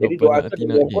 Jadi doa tu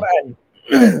dalam Quran.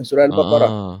 Surah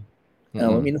Al-Baqarah.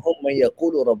 Wa minhum man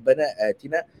yaqulu Rabbana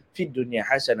atina fid dunya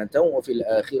hasanatan wa fil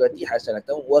akhirati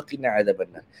hasanatan wa qina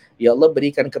adzabannar. Ya Allah,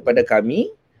 berikan kepada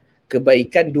kami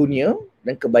kebaikan dunia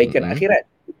dan kebaikan akhirat.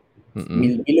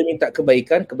 Bila minta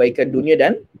kebaikan dunia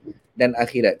dan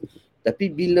akhirat. Tapi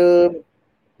bila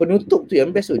penutup tu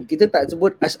yang best tu, kita tak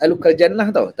sebut as'alukal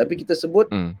jannah tau, tapi kita sebut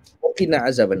qina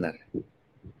azabannar.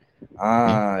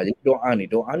 Jadi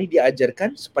doa ni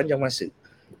diajarkan sepanjang masa.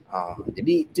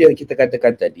 Jadi itu yang kita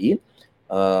katakan tadi,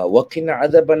 wa qina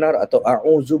azabannar atau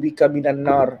a'udzubika minan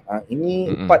nar.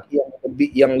 Ini part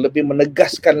yang lebih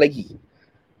menegaskan lagi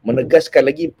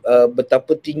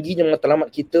betapa tingginya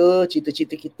matlamat kita,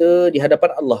 cita-cita kita di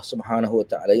hadapan Allah Subhanahu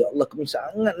Wa Taala. Ya Allah, kami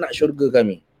sangat nak syurga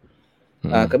kami.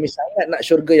 Kami sangat nak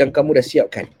syurga yang kamu dah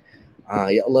siapkan.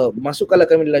 Ya Allah, masukkanlah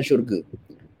kami dalam syurga.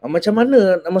 Macam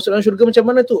mana nak masuk dalam syurga, macam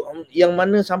mana tu? Yang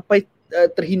mana sampai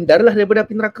terhindarlah daripada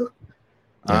api neraka.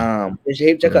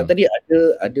 Syahib cakap tadi,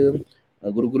 ada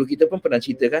guru-guru kita pun pernah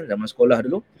ceritakan zaman sekolah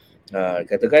dulu.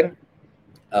 Katakan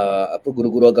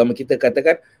guru-guru agama kita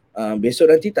katakan,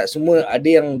 besok nanti tak semua ada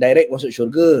yang direct masuk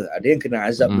syurga, ada yang kena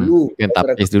azab dulu. Yang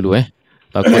tapis dulu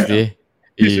takut sih.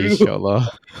 InsyaAllah.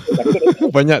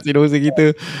 Banyak sih dosa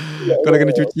kita. Kalau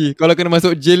kena cuci, kalau kena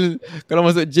masuk jail,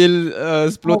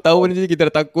 10 tahun je kita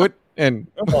dah takut kan.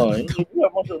 Ini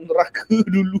masuk neraka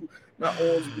dulu.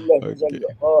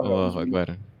 Allahu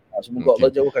Akbar. Semoga Allah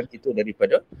jauhkan kita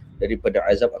daripada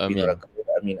azab api neraka.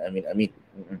 Amin.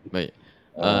 Baik.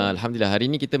 Alhamdulillah, hari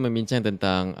ini kita membincang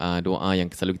tentang doa yang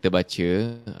selalu kita baca,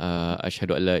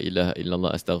 asyhadu alla ilaha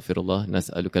illallah astaghfirullah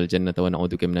nas'alukal jannata wa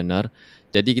na'udzubika minan nar.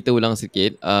 Jadi kita ulang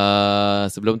sikit.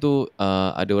 Sebelum tu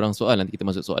ada orang soal, nanti kita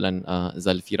masuk soalan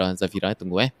Zafira,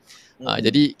 tunggu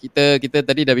Jadi kita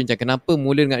tadi dah bincang kenapa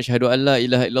mula dengan asyhadu alla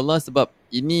ilaha illallah, sebab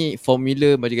ini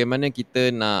formula bagaimana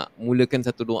kita nak mulakan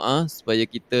satu doa supaya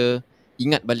kita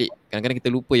ingat balik. Kadang-kadang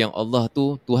kita lupa yang Allah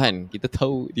tu Tuhan. Kita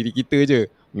tahu diri kita je.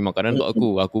 Ni makanan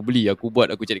untuk aku beli, aku buat,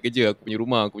 aku cari kerja, aku punya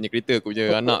rumah, aku punya kereta, aku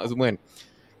punya anak semua kan.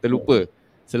 Kita lupa.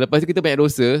 Selepas tu kita banyak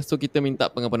dosa, so kita minta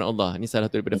pengampunan Allah. Ni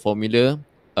salah satu daripada formula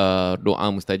doa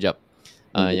mustajab.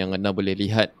 Yang anda boleh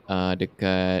lihat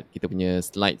dekat kita punya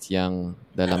slides yang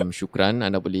dalam syukran.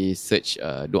 Anda boleh search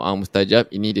doa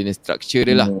mustajab. Ini dia structure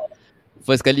dia lah.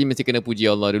 First kali mesti kena puji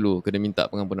Allah dulu, kena minta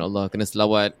pengampunan Allah, kena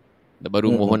selawat,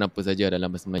 baru mohon apa saja dalam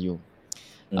bahasa Melayu.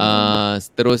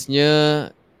 Seterusnya,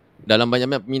 dalam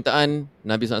banyak permintaan,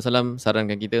 Nabi SAW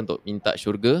sarankan kita untuk minta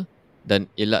syurga dan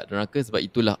elak neraka, sebab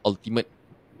itulah ultimate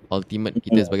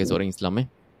kita sebagai seorang Islam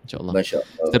InsyaAllah.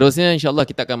 Seterusnya insyaAllah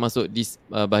kita akan masuk di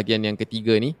bahagian yang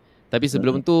ketiga ni. Tapi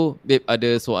sebelum tu, Babe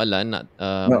ada soalan nak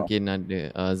mungkin ada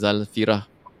Zafira.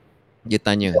 Dia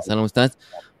tanya, salam Ustaz,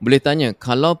 boleh tanya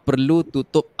kalau perlu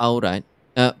tutup aurat,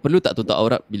 perlu tak tutup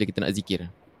aurat bila kita nak zikir?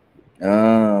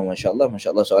 Masya Allah.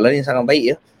 Soalan ni sangat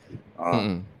baik ya.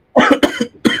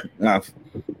 Maaf.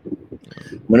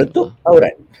 Menutup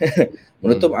aurat.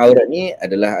 Menutup aurat ni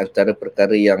adalah antara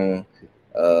perkara yang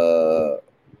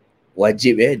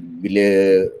wajib bila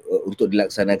untuk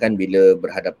dilaksanakan bila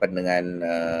berhadapan dengan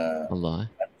Allah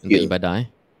untuk ibadah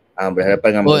berhadapan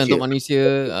dengan manusia. Untuk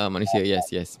manusia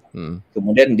yes.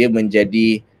 Kemudian dia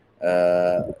menjadi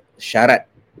syarat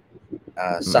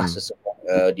sah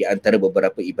seseorang di antara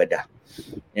beberapa ibadah.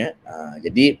 Ya,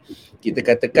 jadi kita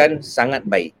katakan sangat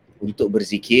baik untuk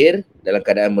berzikir dalam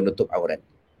keadaan menutup aurat.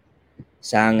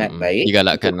 Sangat baik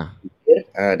digalakkan berzikir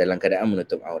dalam keadaan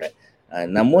menutup aurat.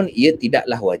 Namun ia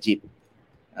tidaklah wajib.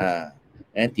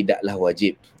 Tidaklah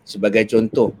wajib. Sebagai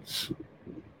contoh,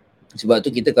 sebab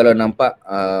tu kita kalau nampak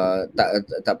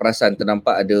tak perasan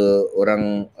ternampak ada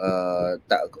orang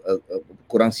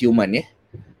kurang siuman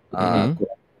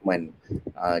kurang siuman.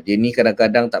 Dia ni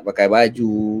kadang-kadang tak pakai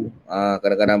baju,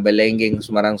 kadang-kadang berlenggeng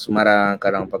semarang-semarang,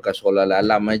 kadang pakai solar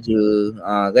lalam aja,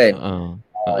 kan.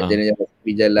 Jalan-jalan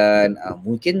tepi jalan.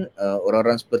 Mungkin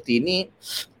orang-orang seperti ini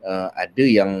ada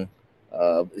yang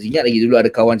ingat lagi dulu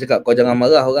ada kawan cakap, kau jangan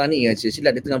marah orang ni,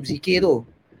 silap dia tengah berzikir tu.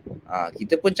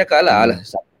 Kita pun cakap lah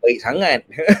baik sangat.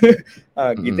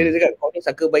 Kita dia cakap kau ni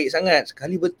sangka baik sangat.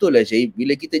 Sekali betul lah Syahib,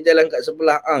 bila kita jalan kat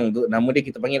sebelah Ang tu, nama dia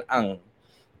kita panggil Ang.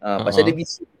 Pasal dia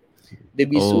bisu. Dia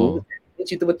bisu. Dia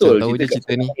cerita betul. Tahu je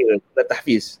cerita ni. Dah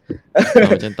tahfiz.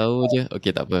 Macam tahu je.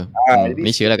 Okey, tak apa.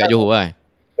 Malaysia lah, kat Johor lah.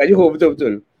 Kat Johor,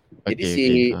 betul-betul. Jadi si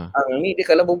Ang ni dia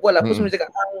kalau berbual apa semua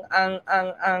cakap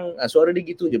ang. Suara dia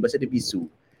gitu je pasal dia bisu.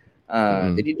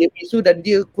 Jadi dia bisu dan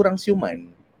dia kurang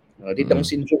siuman. Dia Down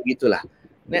syndrome gitulah.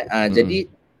 Jadi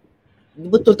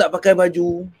betul tak pakai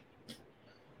baju.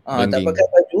 Tak pakai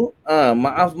baju.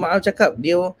 Maaf cakap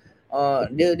dia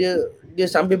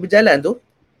sambil berjalan tu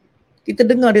kita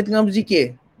dengar dia tengah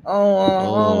berzikir.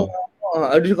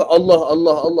 Dia cakap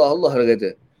Allah dia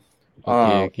kata.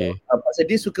 Okay. Pasal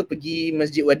dia suka pergi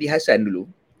Masjid Wadi Hasan dulu.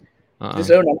 Kita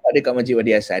selalu nampak dia kat Masjid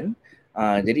Wadi Hasan.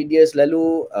 Jadi dia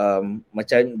selalu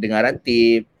macam dengar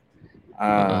ratib,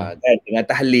 kan, dengar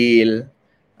tahlil.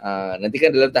 Nanti kan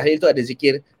dalam tahlil tu ada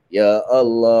zikir ya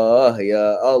Allah,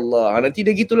 ya Allah. Nanti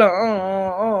dia gitulah.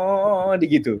 Dia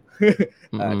gitu.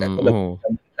 Tak tahu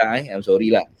I'm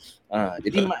sorry lah.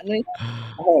 Jadi maknanya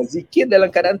zikir dalam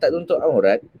keadaan tak tutup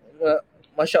aurat,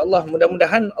 masya-Allah,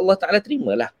 mudah-mudahan Allah Taala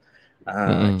terimalah.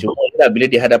 Cuma bila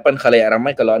di hadapan khalayak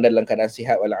ramai, kalau anda dalam keadaan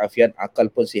sihat walafiat, akal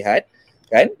pun sihat,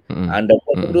 kan, anda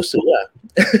pun dosa lah.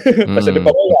 Pasal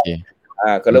depan orang.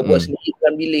 Kalau buat sendiri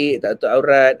dalam bilik tak tutup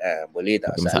aurat, boleh,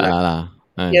 tak masalah.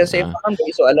 Yang saya faham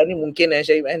dari soalan ni mungkin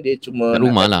Syahib dia cuma kat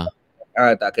rumah lah.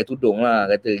 Tak pakai tudung lah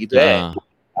kata gitu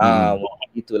mungkin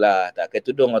gitulah, tak pakai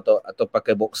tudung atau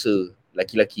pakai boxer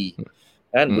laki-laki.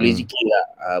 Kan boleh zikir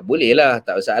lah. Boleh lah,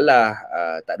 tak masalah.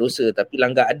 Tak dosa, tapi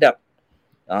langgar adab.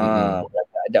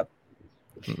 Langgar adab.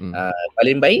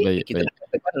 Paling baik kita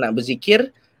katakan nak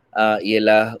berzikir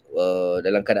ialah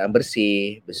dalam keadaan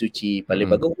bersih, bersuci,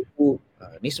 paling bagus wudu.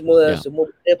 Ni semua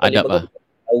benda paling bagus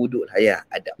wudu lah, ya,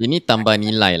 adab. Ini tambah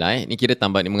nilai lah Ni kira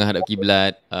tambah menghadap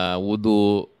kiblat,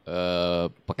 wudu,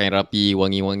 pakaian rapi,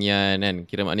 wangi-wangian kan.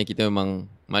 Kira maknanya kita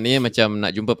maknanya macam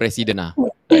nak jumpa presiden lah.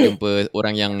 Nak jumpa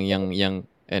orang yang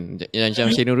kan.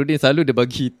 Yang Syekh Nuruddin selalu dia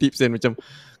bagi tips kan, macam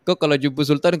kau kalau jumpa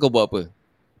sultan kau buat apa?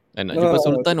 Nak jumpa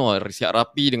sultan siap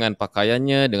rapi dengan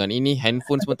pakaiannya, dengan ini,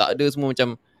 handphone semua tak ada, semua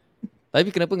macam. Tapi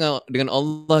kenapa dengan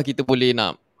Allah kita boleh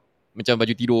nak macam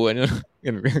baju tidur kan?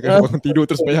 Kan tidur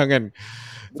terus bayang kan.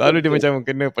 Selalu dia macam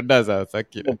kena pedas lah,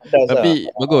 sakit lah.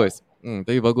 Tapi bagus.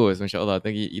 Tapi bagus, masya-Allah.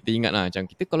 Kita ingat lah macam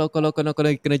kita kalau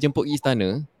kena jemput pergi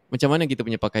istana, macam mana kita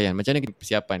punya pakaian, macam mana kita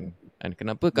persiapan. Dan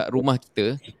kenapa kat rumah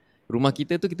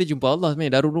kita tu kita jumpa Allah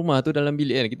sebenarnya. Darul rumah tu dalam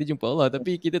bilik kan, kita jumpa Allah,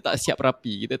 tapi kita tak siap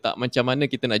rapi. Kita tak macam mana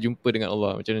kita nak jumpa dengan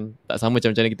Allah. Macam tak sama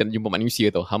macam mana kita nak jumpa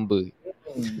manusia tau, hamba.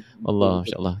 Allah,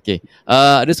 masya-Allah. Okey.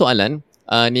 Ada soalan.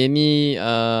 Neni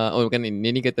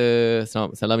Neni kata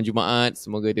salam Jumaat,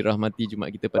 semoga dirahmati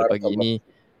Jumaat kita pada pagi ini.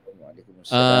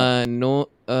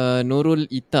 Nurul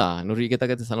Ita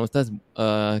kata salam Ustaz,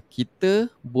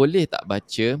 kita boleh tak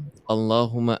baca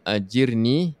Allahumma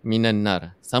ajirni minan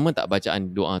nar? Sama tak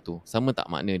bacaan doa tu? Sama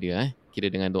tak makna dia kira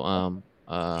dengan doa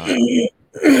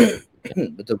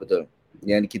betul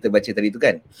yang kita baca tadi tu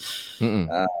kan.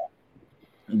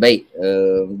 Baik,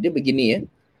 dia begini ya.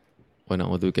 Wa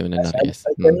na'udzubika minan nar. Yes.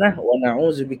 Wa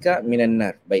na'udzubika minan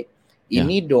nar. Baik.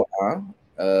 Ini doa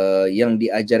yang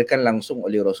diajarkan langsung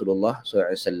oleh Rasulullah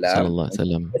sallallahu alaihi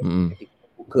wasallam.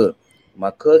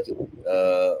 Maka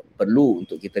perlu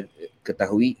untuk kita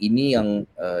ketahui ini yang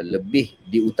lebih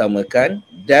diutamakan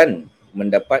dan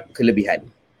mendapat kelebihan.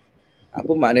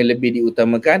 Apa makna lebih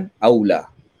diutamakan?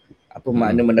 Aula. Apa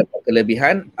makna mendapat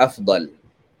kelebihan? Afdal.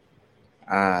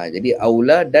 Jadi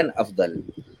aula dan afdal.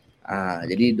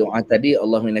 Jadi doa tadi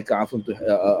Allahumma innaka afun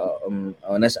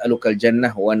nas'alukal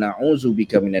jannah wa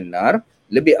na'udzubika minan nar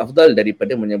lebih afdal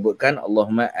daripada menyebutkan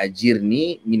Allahumma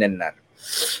ajirni minan nar.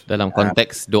 Dalam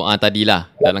konteks doa tadilah,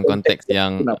 dalam konteks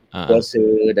yang puasa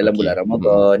dalam bulan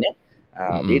Ramadan ya.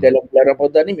 Jadi dalam bulan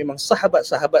Ramadan ni memang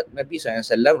sahabat-sahabat Nabi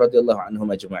SAW radhiyallahu anhum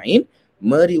ajma'in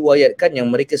meriwayatkan yang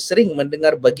mereka sering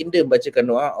mendengar baginda membacakan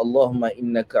doa Allahumma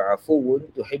innaka afuwun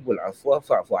tuhibbul afwa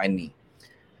fa'fu anni.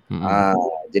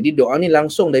 Jadi doa ni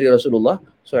langsung dari Rasulullah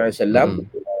SAW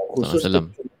khusus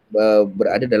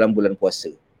berada dalam bulan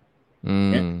puasa.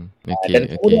 Dan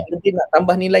kemudian nanti nak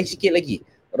tambah nilai sikit lagi.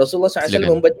 Rasulullah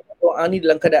SAW membaca doa ni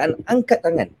dalam keadaan angkat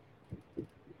tangan.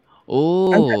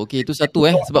 Okey, itu satu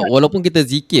sebab walaupun kita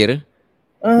zikir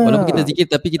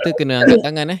tapi kita kena angkat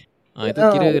tangan itu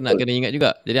kira nak kena ingat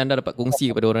juga. Jadi anda dapat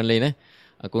kongsi kepada orang lain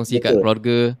kongsi kat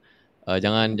keluarga.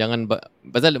 Jangan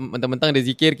pasal mentang-mentang ada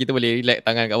zikir kita boleh relax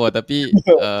tangan kat bawah, tapi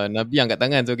Nabi angkat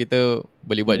tangan, so kita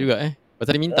boleh buat juga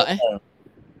pasal dia minta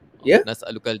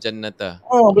nas'alukal jannata.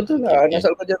 Betul lah.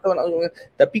 Nas'alukal jannata.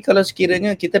 Tapi kalau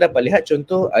sekiranya kita dapat lihat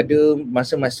contoh ada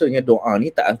masa-masanya doa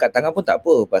ni tak angkat tangan pun tak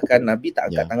apa. Bahkan Nabi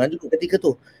tak angkat tangan juga ketika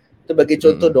tu. Itu bagi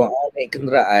contoh doa naik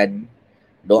kenderaan,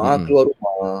 doa keluar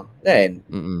rumah kan.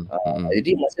 Jadi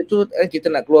masa tu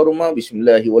kita nak keluar rumah,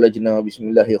 bismillahirrahmanirrahim,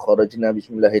 bismillahirrahmanirrahim,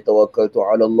 bismillahirrahmanirrahim,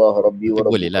 ala Allah rabbi wa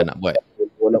rabbi. Boleh lah nak buat.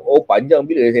 Panjang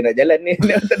bila saya nak jalan ni.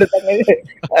 Tak ada tangan ni.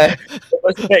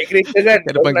 Lepas tu naik kereta kan.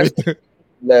 Depan kereta.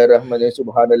 Bismillahirrahmanirrahim,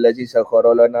 subhanallazi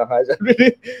sakhara lana hadza.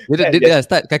 Dia dah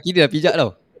start, kaki dia dah pijak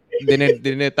tau.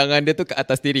 Dia tangan dia tu ke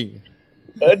atas steering.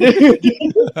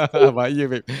 Bahaya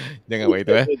babe. Jangan buat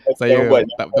itu Saya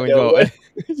tak bertanggungjawab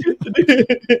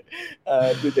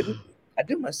Jadi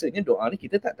ada masanya doa ni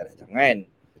kita tak tanda tangan.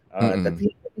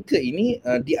 Tapi ketika ini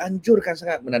dianjurkan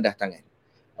sangat menadah tangan.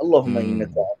 Allahumma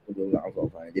innaka afuwwun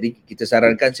ghafur. Jadi kita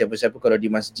sarankan siapa-siapa kalau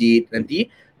di masjid nanti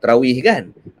tarawih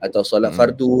kan atau solat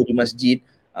fardu di masjid,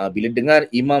 bila dengar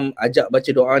imam ajak baca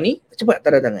doa ni cepat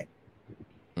tanda tangan.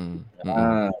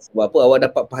 Sebab apa? Awak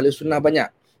dapat pahala sunnah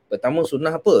banyak. Pertama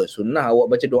sunnah apa? Sunnah awak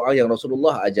baca doa yang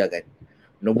Rasulullah ajarkan.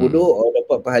 Nombor dua, awak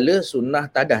dapat pahala sunnah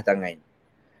tadah tangan.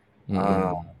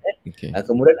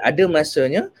 Kemudian ada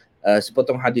masanya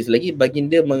sepotong hadis lagi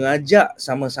baginda mengajak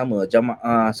sama-sama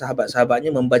jamaah sahabat-sahabatnya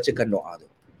membacakan doa tu.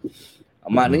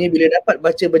 Maknanya bila dapat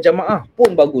baca berjamaah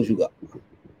pun bagus juga.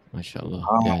 Masya-Allah.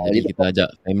 Jadi kita ajak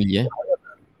family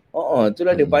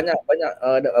itulah dia banyak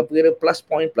apa kira plus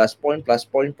point.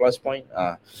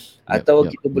 Atau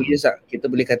kita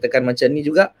boleh katakan macam ni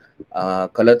juga,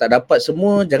 kalau tak dapat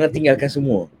semua jangan tinggalkan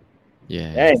semua.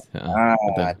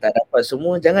 Tak dapat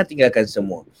semua jangan tinggalkan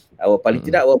semua. Paling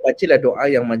tidak awak bacalah doa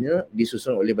yang mana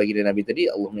disusun oleh baginda Nabi tadi,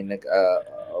 Allahumma innaka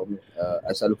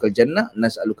as'alukal jannah,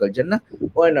 nas'alukal jannah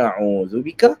wa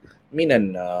na'udzubika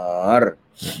minan nar.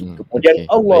 Kemudian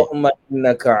Allahumma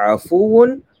innaka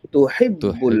afuwun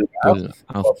tuhibbul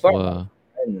afwa.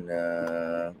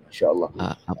 Masya-Allah.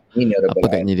 Ini apa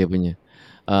katnya dia punya.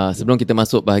 Sebelum kita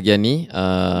masuk bahagian ni,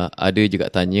 ada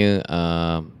juga tanya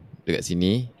dekat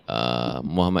sini,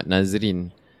 Muhammad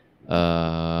Nazrin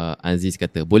Aziz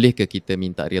kata, bolehkah kita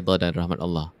minta redha dan rahmat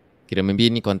Allah? Kira maybe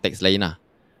ni konteks lain lah.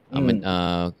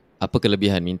 Apa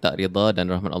kelebihan minta redha dan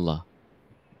rahmat Allah?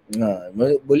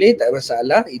 Boleh, tak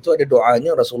masalah. Itu ada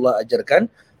doanya Rasulullah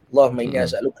ajarkan. Allahumma inni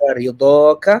as'aluka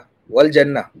ridhaka wal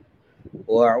jannah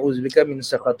wa a'udzubika min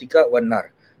sakhatika wan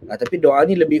nar. Tapi doa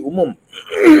ni lebih umum.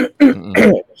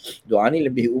 Doa ni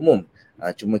lebih umum.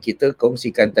 Cuma kita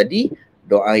kongsikan tadi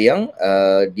doa yang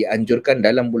dianjurkan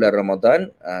dalam bulan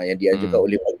Ramadan, yang dianjurkan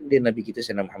oleh baginda Nabi kita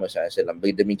Sayyidina Muhammad SAW.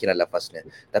 Demikianlah lafaznya.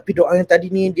 Tapi doa yang tadi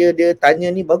ni dia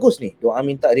tanya ni bagus ni. Doa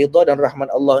minta ridha dan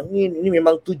rahmat Allah ni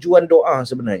memang tujuan doa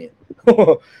sebenarnya.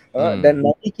 Dan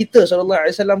Nabi kita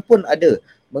SAW pun ada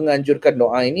menganjurkan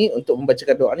doa ini untuk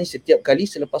membacakan doa ni setiap kali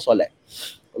selepas solat.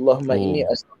 Allahumma inni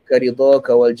as'aluka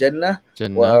ridhaka wal jannah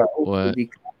wa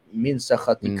a'udzubika min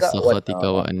sakhatika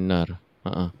wan nar.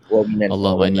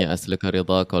 Allahumma inni as'aluka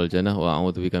ridhaka wal jannah wa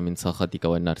a'udzubika min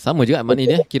sakhatika wan nar. Sama juga makna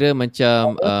dia, kira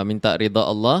macam minta ridha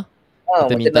Allah,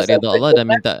 kita minta ridha Allah dan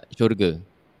minta syurga.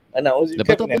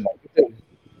 Lepas tu apa?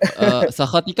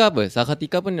 Sakhatika apa?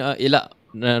 Sakhatika pun elak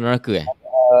neraka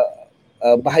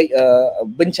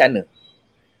bencana.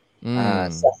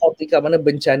 Sakhatika mana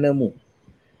bencanamu.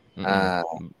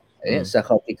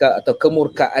 Sakhatika atau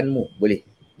kemurkaanmu boleh.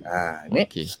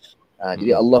 Jadi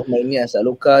Allahumma inni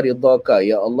as'aluka ridhaka,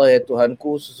 ya Allah ya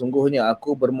Tuhanku, sesungguhnya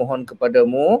aku bermohon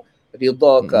kepadamu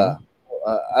ridhaka,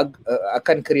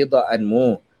 akan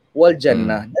keridhaanmu, wal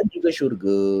jannah, dan juga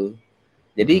syurga.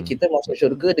 Jadi kita masuk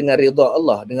syurga dengan ridha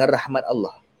Allah, dengan rahmat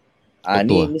Allah.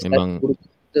 Ini memang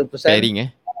kita pesan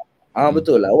Pairing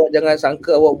betul. Awak jangan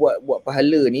sangka awak buat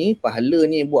pahala ni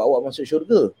buat awak masuk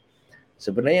syurga.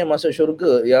 Sebenarnya masuk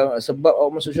syurga, yang sebab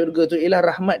awak masuk syurga tu ialah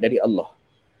rahmat dari Allah.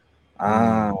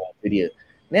 Itu dia.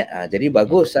 Jadi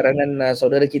bagus saranan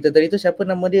saudara kita tadi tu. Siapa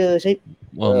nama dia, Syed?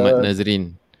 Muhammad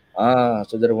Nazrin.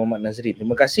 Saudara Muhammad Nazrin.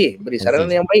 Terima kasih beri saranan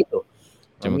yang baik tu.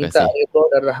 Terima Minta kasih. redha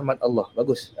dan rahmat Allah.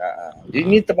 Bagus. Jadi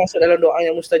ini termasuk dalam doa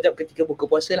yang mustajab ketika buka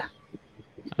puasa lah.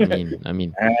 Amin.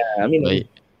 Amin. Baik.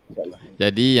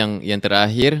 Jadi yang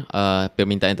terakhir,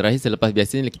 permintaan terakhir selepas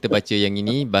biasanya kita baca yang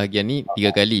ini, bahagian ni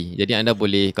 3 kali. Jadi anda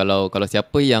boleh, kalau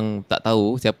siapa yang tak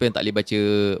tahu, siapa yang tak boleh baca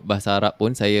bahasa Arab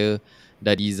pun, saya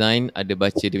dah design, ada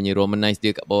baca dia punya romanize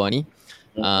dia kat bawah ni.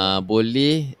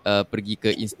 Boleh pergi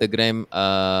ke Instagram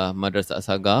Madrasah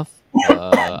Sagaf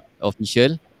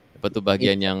official. Lepas tu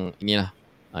bahagian yang inilah.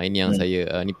 Ini yang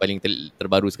saya, ni paling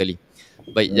terbaru sekali.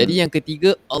 Baik, jadi yang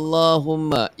ketiga,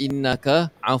 Allahumma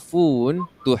innaka afun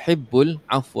tuhibbul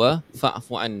afwa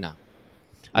fa'fu anna.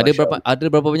 Ada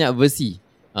berapa banyak versi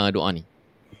doa ni?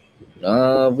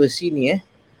 Versi ni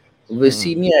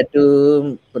versi ni ada,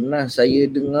 pernah saya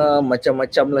dengar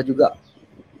macam-macam lah juga.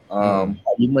 4,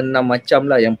 5, 6 macam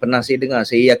lah yang pernah saya dengar.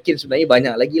 Saya yakin sebenarnya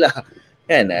banyak lagi lah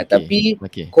kan. Tapi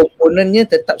komponennya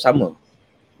tetap sama.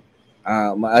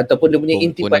 Ataupun dia punya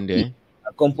intipati.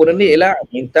 Komponen dia ialah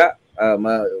minta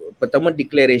pertama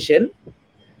declaration,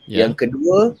 yang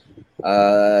kedua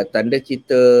tanda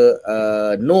kita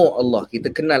know Allah,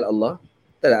 kita kenal Allah.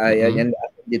 Yang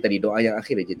dia tadi, doa yang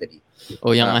akhir je tadi.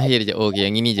 Yang akhir je. Okey,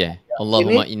 yang ini je.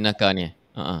 Allahumma innaka ni.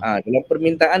 Dalam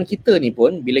permintaan kita ni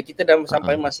pun, bila kita dah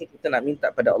sampai masa kita nak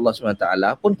minta pada Allah SWT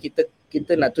pun,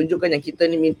 kita nak tunjukkan yang kita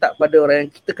ni minta pada orang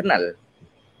yang kita kenal.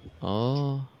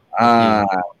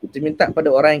 Kita minta pada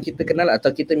orang yang kita kenal, atau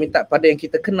kita minta pada yang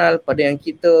kita kenal, pada yang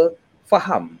kita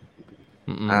faham.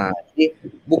 Jadi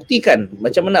buktikan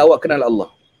macam mana awak kenal Allah.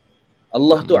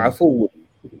 Allah tu afuun.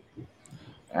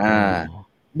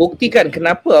 Buktikan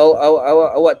kenapa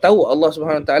awak tahu Allah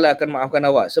Subhanahu Wa Taala akan maafkan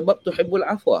awak, sebab tuhibbul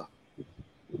afwa.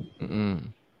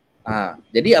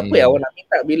 Jadi apa yang awak nak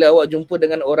minta bila awak jumpa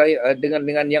dengan orang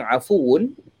dengan yang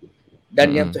afuun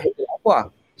dan yang tuhibbul afwa?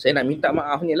 Saya nak minta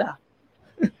maafnya lah.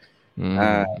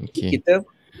 Kita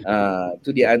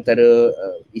tu di antara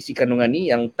isi kandungan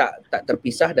ni yang tak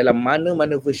terpisah dalam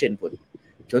mana-mana version pun.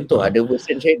 Contoh ada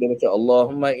version saya dia macam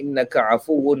Allahumma innaka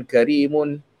afuwun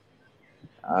karimun.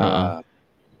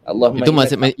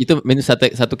 Allahumma itu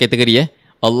satu kategori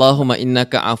Allahumma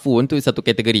innaka afuwun tu satu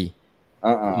kategori.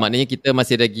 Maknanya kita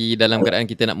masih lagi dalam keadaan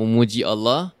kita nak memuji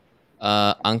Allah,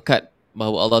 angkat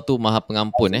bahawa Allah tu Maha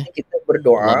Pengampun. Kita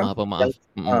berdoa, Allah Maha Pemaaf.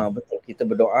 Betul, kita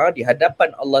berdoa di hadapan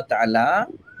Allah Ta'ala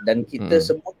dan kita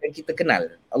sebut yang kita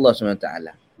kenal Allah SWT.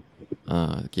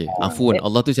 Okey. Afun,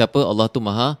 Allah tu siapa? Allah tu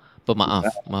Maha Pemaaf,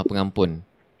 Maha Pengampun.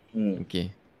 Okey.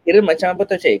 Kira macam apa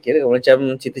tau, Cik? Kira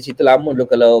macam cerita-cerita lama dulu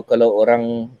kalau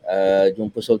orang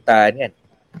jumpa sultan kan.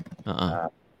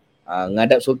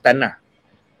 Ngadap sultan lah.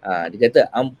 Dia kata,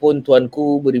 ampun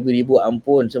tuanku, beribu-ribu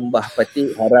ampun, sembah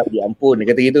patik, harap diampun.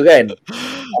 Dia kata gitu kan.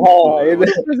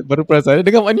 Baru perasan,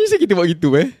 dengan manusia kita buat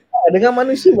gitu dengan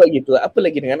manusia buat gitu, apa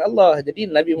lagi dengan Allah. Jadi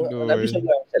Nabi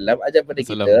SAW ajar pada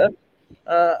kita,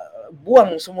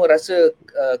 buang semua rasa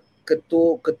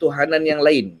ketuhanan yang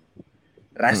lain.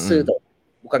 Rasa tau,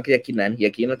 bukan keyakinan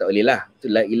tak boleh lah.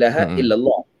 Itu la ilaha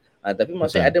illallah. Tapi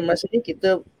maksudnya ada masanya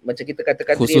kita, macam kita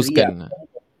katakan khususkan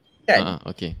kan.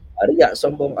 Riak,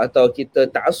 sombong, atau kita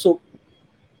ta'asub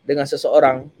dengan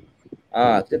seseorang.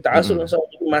 Kita ta'asub dengan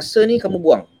seseorang, masa ni kamu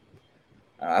buang.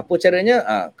 Apa caranya?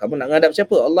 Kamu nak ngadap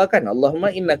siapa? Allah kan. Allahumma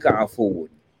innaka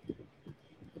afuun.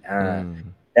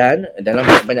 Dan dalam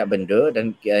banyak benda,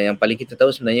 dan yang paling kita tahu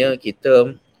sebenarnya,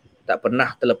 kita tak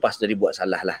pernah terlepas dari buat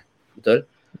salah lah. Betul?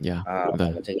 Ya,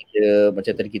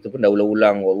 macam tadi kita pun dah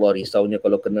ulang-ulang, Allah risaunya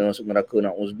kalau kena masuk neraka,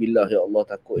 na'uzubillah, ya Allah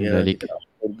takutnya kita nak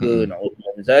surga,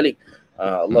 na'uzubillah min zalik.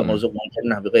 Allah marzuqna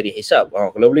jannah bighairi hisab.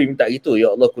 Kalau boleh minta gitu,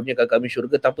 ya Allah kurniakan kami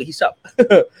syurga tanpa hisab.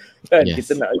 Kan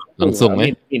kita nak langsung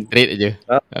straight aja.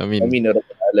 Amin. Amin ya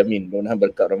rabbal alamin. Mudah-mudahan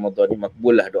berkat Ramadan ni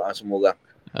makbul lah doa semua orang.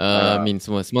 Amin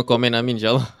semua komen amin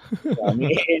insyaallah.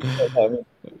 Amin.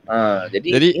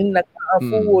 Jadi innaka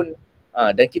afuun.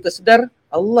 Dan kita sedar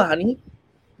Allah ni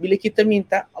bila kita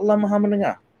minta, Allah Maha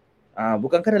mendengar.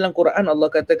 Bukankah dalam Quran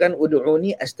Allah katakan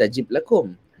ud'uni astajib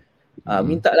lakum.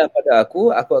 Mintalah pada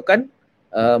aku akan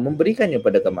memberikannya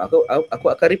pada kamu.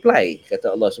 Aku akan reply,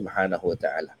 kata Allah Subhanahu Wa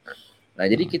Taala.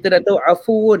 Jadi kita dah tahu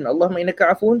afuun, Allahumma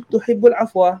innaka afuun tuhibbul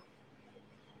afwa.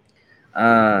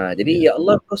 Jadi ya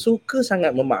Allah, kau suka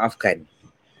sangat memaafkan.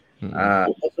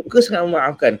 Kau suka sangat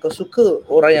memaafkan. Kau suka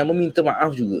orang yang meminta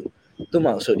maaf juga. Itu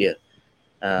maksud dia.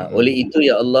 Oleh itu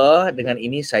ya Allah, dengan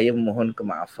ini saya memohon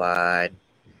kemaafan.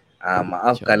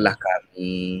 Maafkanlah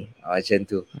kami. Macam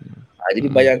tu.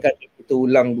 Jadi bayangkan kita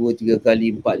ulang 2, 3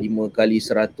 kali, 4, 5 kali,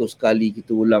 100 kali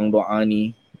kita ulang doa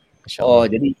ni.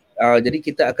 Jadi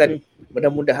kita akan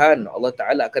mudah-mudahan Allah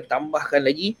Ta'ala akan tambahkan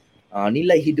lagi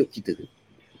nilai hidup kita.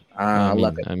 Allah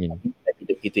akan tambahkan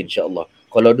hidup kita insya-Allah.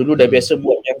 Kalau dulu dah biasa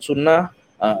buat yang sunnah,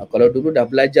 kalau dulu dah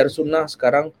belajar sunnah,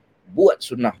 sekarang buat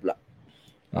sunnah pula.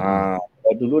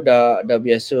 Kalau dulu dah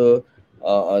biasa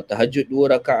tahajud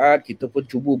 2 rakaat, kita pun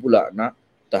cuba pula nak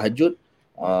tahajud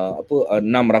 6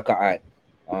 rakaat.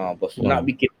 Lepas tu nak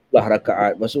bikin 12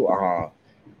 rakaat. Lepas tu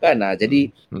kan jadi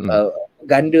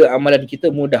ganda amalan kita,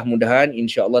 mudah-mudahan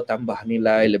insya-Allah tambah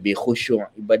nilai, lebih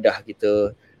khusyuk ibadah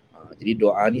kita. Jadi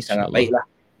doa ni sangat baiklah.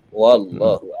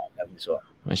 Wallahu a'lam bishawab.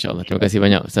 Masya-Allah. Terima kasih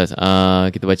banyak Ustaz.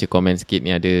 Kita baca komen sikit ni,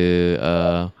 ada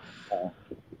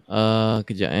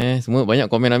kejap semua banyak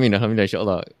komen. Amin, alhamdulillah,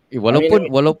 insya-Allah.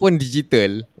 Walaupun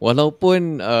digital,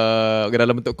 walaupun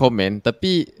dalam bentuk komen,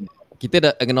 tapi kita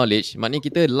dah acknowledge, maknanya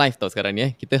kita live tau sekarang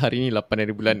ni. Kita hari ni 8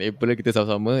 hari bulan April, kita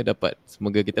sama-sama dapat,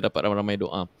 semoga kita dapat ramai-ramai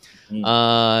doa.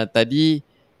 Tadi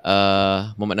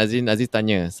Muhammad Nazrin Aziz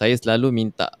tanya, saya selalu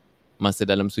minta masa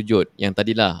dalam sujud, yang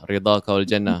tadilah rida kaul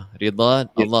jannah, rida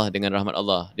Allah dengan rahmat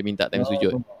Allah, dia minta time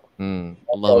sujud.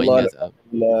 Allah,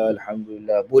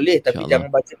 alhamdulillah. Boleh, tapi jangan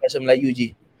baca bahasa Melayu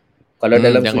je. Kalau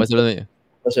dalam jangan sujud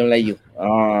bahasa Melayu.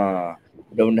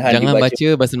 Mudah-mudahan jangan baca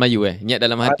bahasa Melayu niat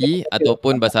dalam hati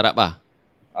ataupun bahasa Arab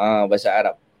bahasa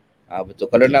Arab.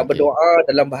 Betul. Kalau nak berdoa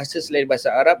dalam bahasa selain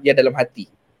bahasa Arab, dia dalam hati.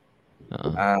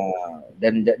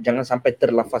 Dan jangan sampai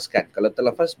terlafazkan. Kalau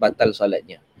terlafaz, batal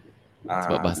solatnya.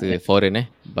 Sebab bahasa foreign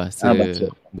bahasa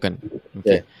bukan.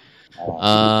 Okay.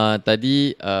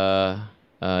 Tadi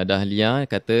Dahlia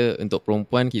kata untuk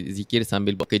perempuan zikir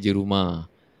sambil buat kerja rumah.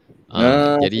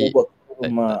 Jadi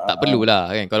tak perlulah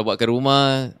kan, kalau buat ke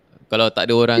rumah, kalau tak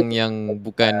ada orang yang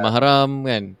bukan mahram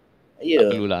kan,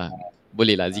 tak perlulah.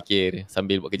 Bolehlah zikir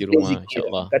sambil buat kerja rumah,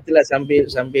 insya-Allah. Katalah sambil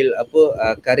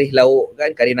karih lauk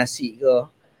kan, karih nasi ke.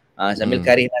 Sambil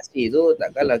karih nasi tu,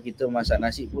 takkanlah kita masak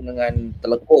nasi pun dengan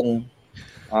telekung.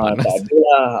 Tak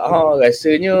adalah.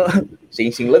 Rasanya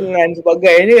sing-sing lengan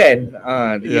sebagainya kan.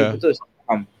 Dia betul.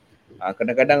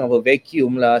 Kadang-kadang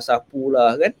vacuum lah, sapu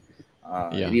lah kan.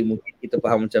 Jadi mungkin kita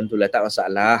faham macam tu lah, tak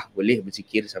masalah. Boleh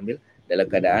berzikir sambil dalam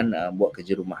keadaan buat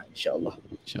kerja rumah, insya-Allah.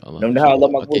 Mudah-mudahan Allah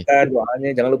makbulkan doanya.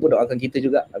 Jangan lupa doakan kita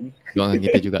juga. Amin. Doakan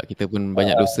kita juga. Kita pun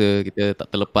banyak dosa, kita tak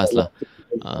terlepas lah.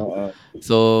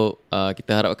 So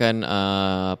kita harapkan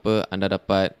anda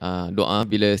dapat doa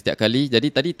bila setiap kali.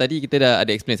 Jadi tadi kita dah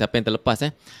ada explain siapa yang terlepas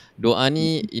Doa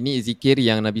ni, ini zikir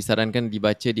yang Nabi sarankan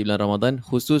dibaca di bulan Ramadan,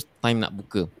 khusus time nak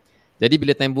buka. Jadi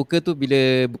bila time buka tu,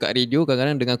 bila buka radio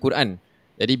kadang-kadang dengar Quran.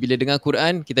 Jadi bila dengar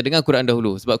Quran, kita dengar Quran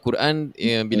dahulu. Sebab Quran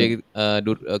bila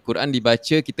Quran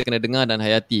dibaca, kita kena dengar dan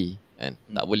hayati kan?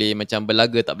 Tak boleh macam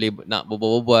berlaga, tak boleh nak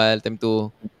berbual-bual time tu.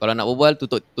 Kalau nak berbual,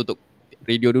 tutup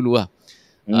radio dulu lah.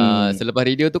 Selepas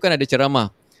radio tu kan ada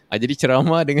ceramah. Jadi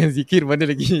ceramah dengan zikir mana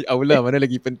lagi aula, mana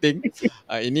lagi penting.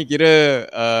 Ini kira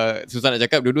susah nak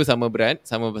cakap, dua-dua sama berat,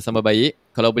 sama baik.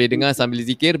 Kalau boleh dengar sambil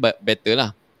zikir, better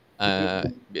lah.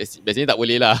 Biasanya tak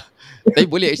boleh lah. Tapi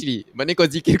boleh actually. Maknanya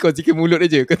kau zikir mulut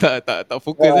aja. Kau tak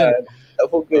fokus kan. Tak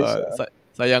fokus.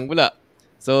 Sayang pula.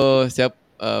 So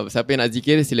siapa yang nak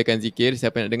zikir, silakan zikir.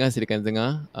 Siapa yang nak dengar, silakan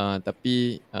dengar.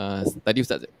 Tapi tadi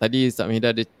Ustaz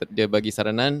Mihdhar dia bagi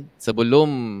saranan,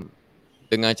 sebelum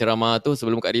dengar ceramah tu,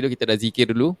 sebelum kat radio, kita dah zikir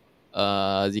dulu.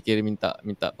 Zikir minta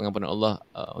pengampunan Allah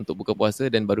untuk buka puasa,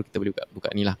 dan baru kita boleh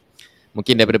buka ni lah.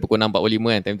 Mungkin daripada pukul 6.45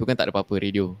 kan, time tu kan tak ada apa-apa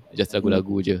radio, just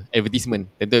lagu-lagu je, advertisement,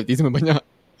 time tu advertisement banyak.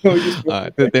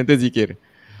 Time tu zikir.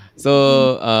 So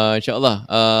insyaAllah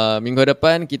minggu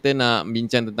depan kita nak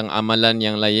bincang tentang amalan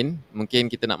yang lain.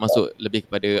 Mungkin kita nak masuk lebih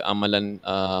kepada amalan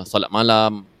solat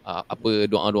malam, apa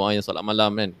doa-doa yang solat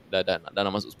malam kan. Dah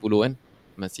nak masuk 10 kan,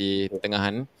 masih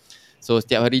pertengahan. So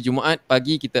setiap hari Jumaat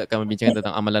pagi kita akan membincangkan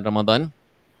tentang amalan Ramadan,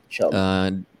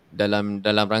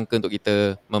 dalam rangka untuk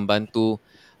kita membantu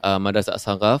Madrasah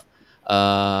As-Saghaf.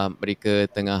 Mereka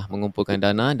tengah mengumpulkan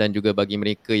dana, dan juga bagi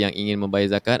mereka yang ingin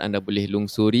membayar zakat, anda boleh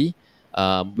lungsuri,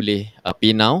 boleh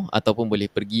pay now, ataupun boleh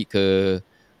pergi ke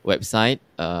website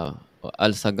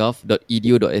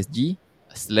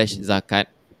alsaghaf.edu.sg/zakat,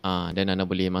 dan anda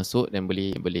boleh masuk dan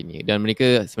boleh ni. Dan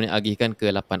mereka sebenarnya agihkan ke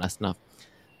 8 asnaf.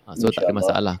 So tak ada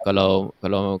masalah kalau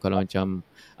macam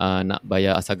nak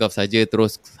bayar As-Saghaf saja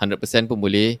terus 100% pun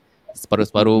boleh,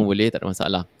 separuh-separuh boleh, tak ada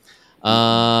masalah.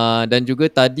 Dan juga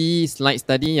tadi slides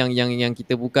tadi yang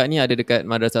kita buka ni ada dekat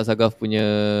Madrasah As-Saghaf punya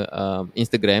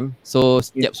Instagram. So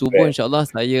setiap subuh insyaAllah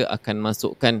saya akan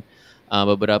masukkan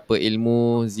beberapa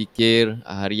ilmu zikir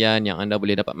harian yang anda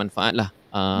boleh dapat manfaat lah.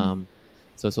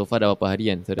 So far dah berapa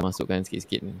harian, so dah masukkan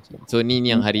sikit-sikit. So ni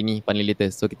yang hari ni paling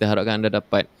latest. So kita harapkan anda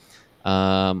dapat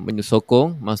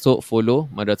menyokong, masuk follow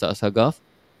Madrasah Al-Sagaf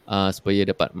supaya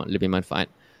dapat lebih manfaat.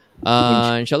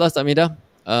 InsyaAllah Ustaz Mihdhar,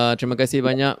 terima kasih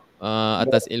banyak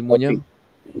atas ilmunya.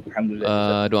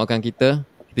 Alhamdulillah. Doakan kita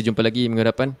jumpa lagi minggu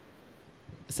depan.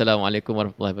 Assalamualaikum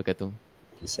warahmatullahi wabarakatuh.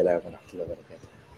 Assalamualaikum warahmatullahi wabarakatuh.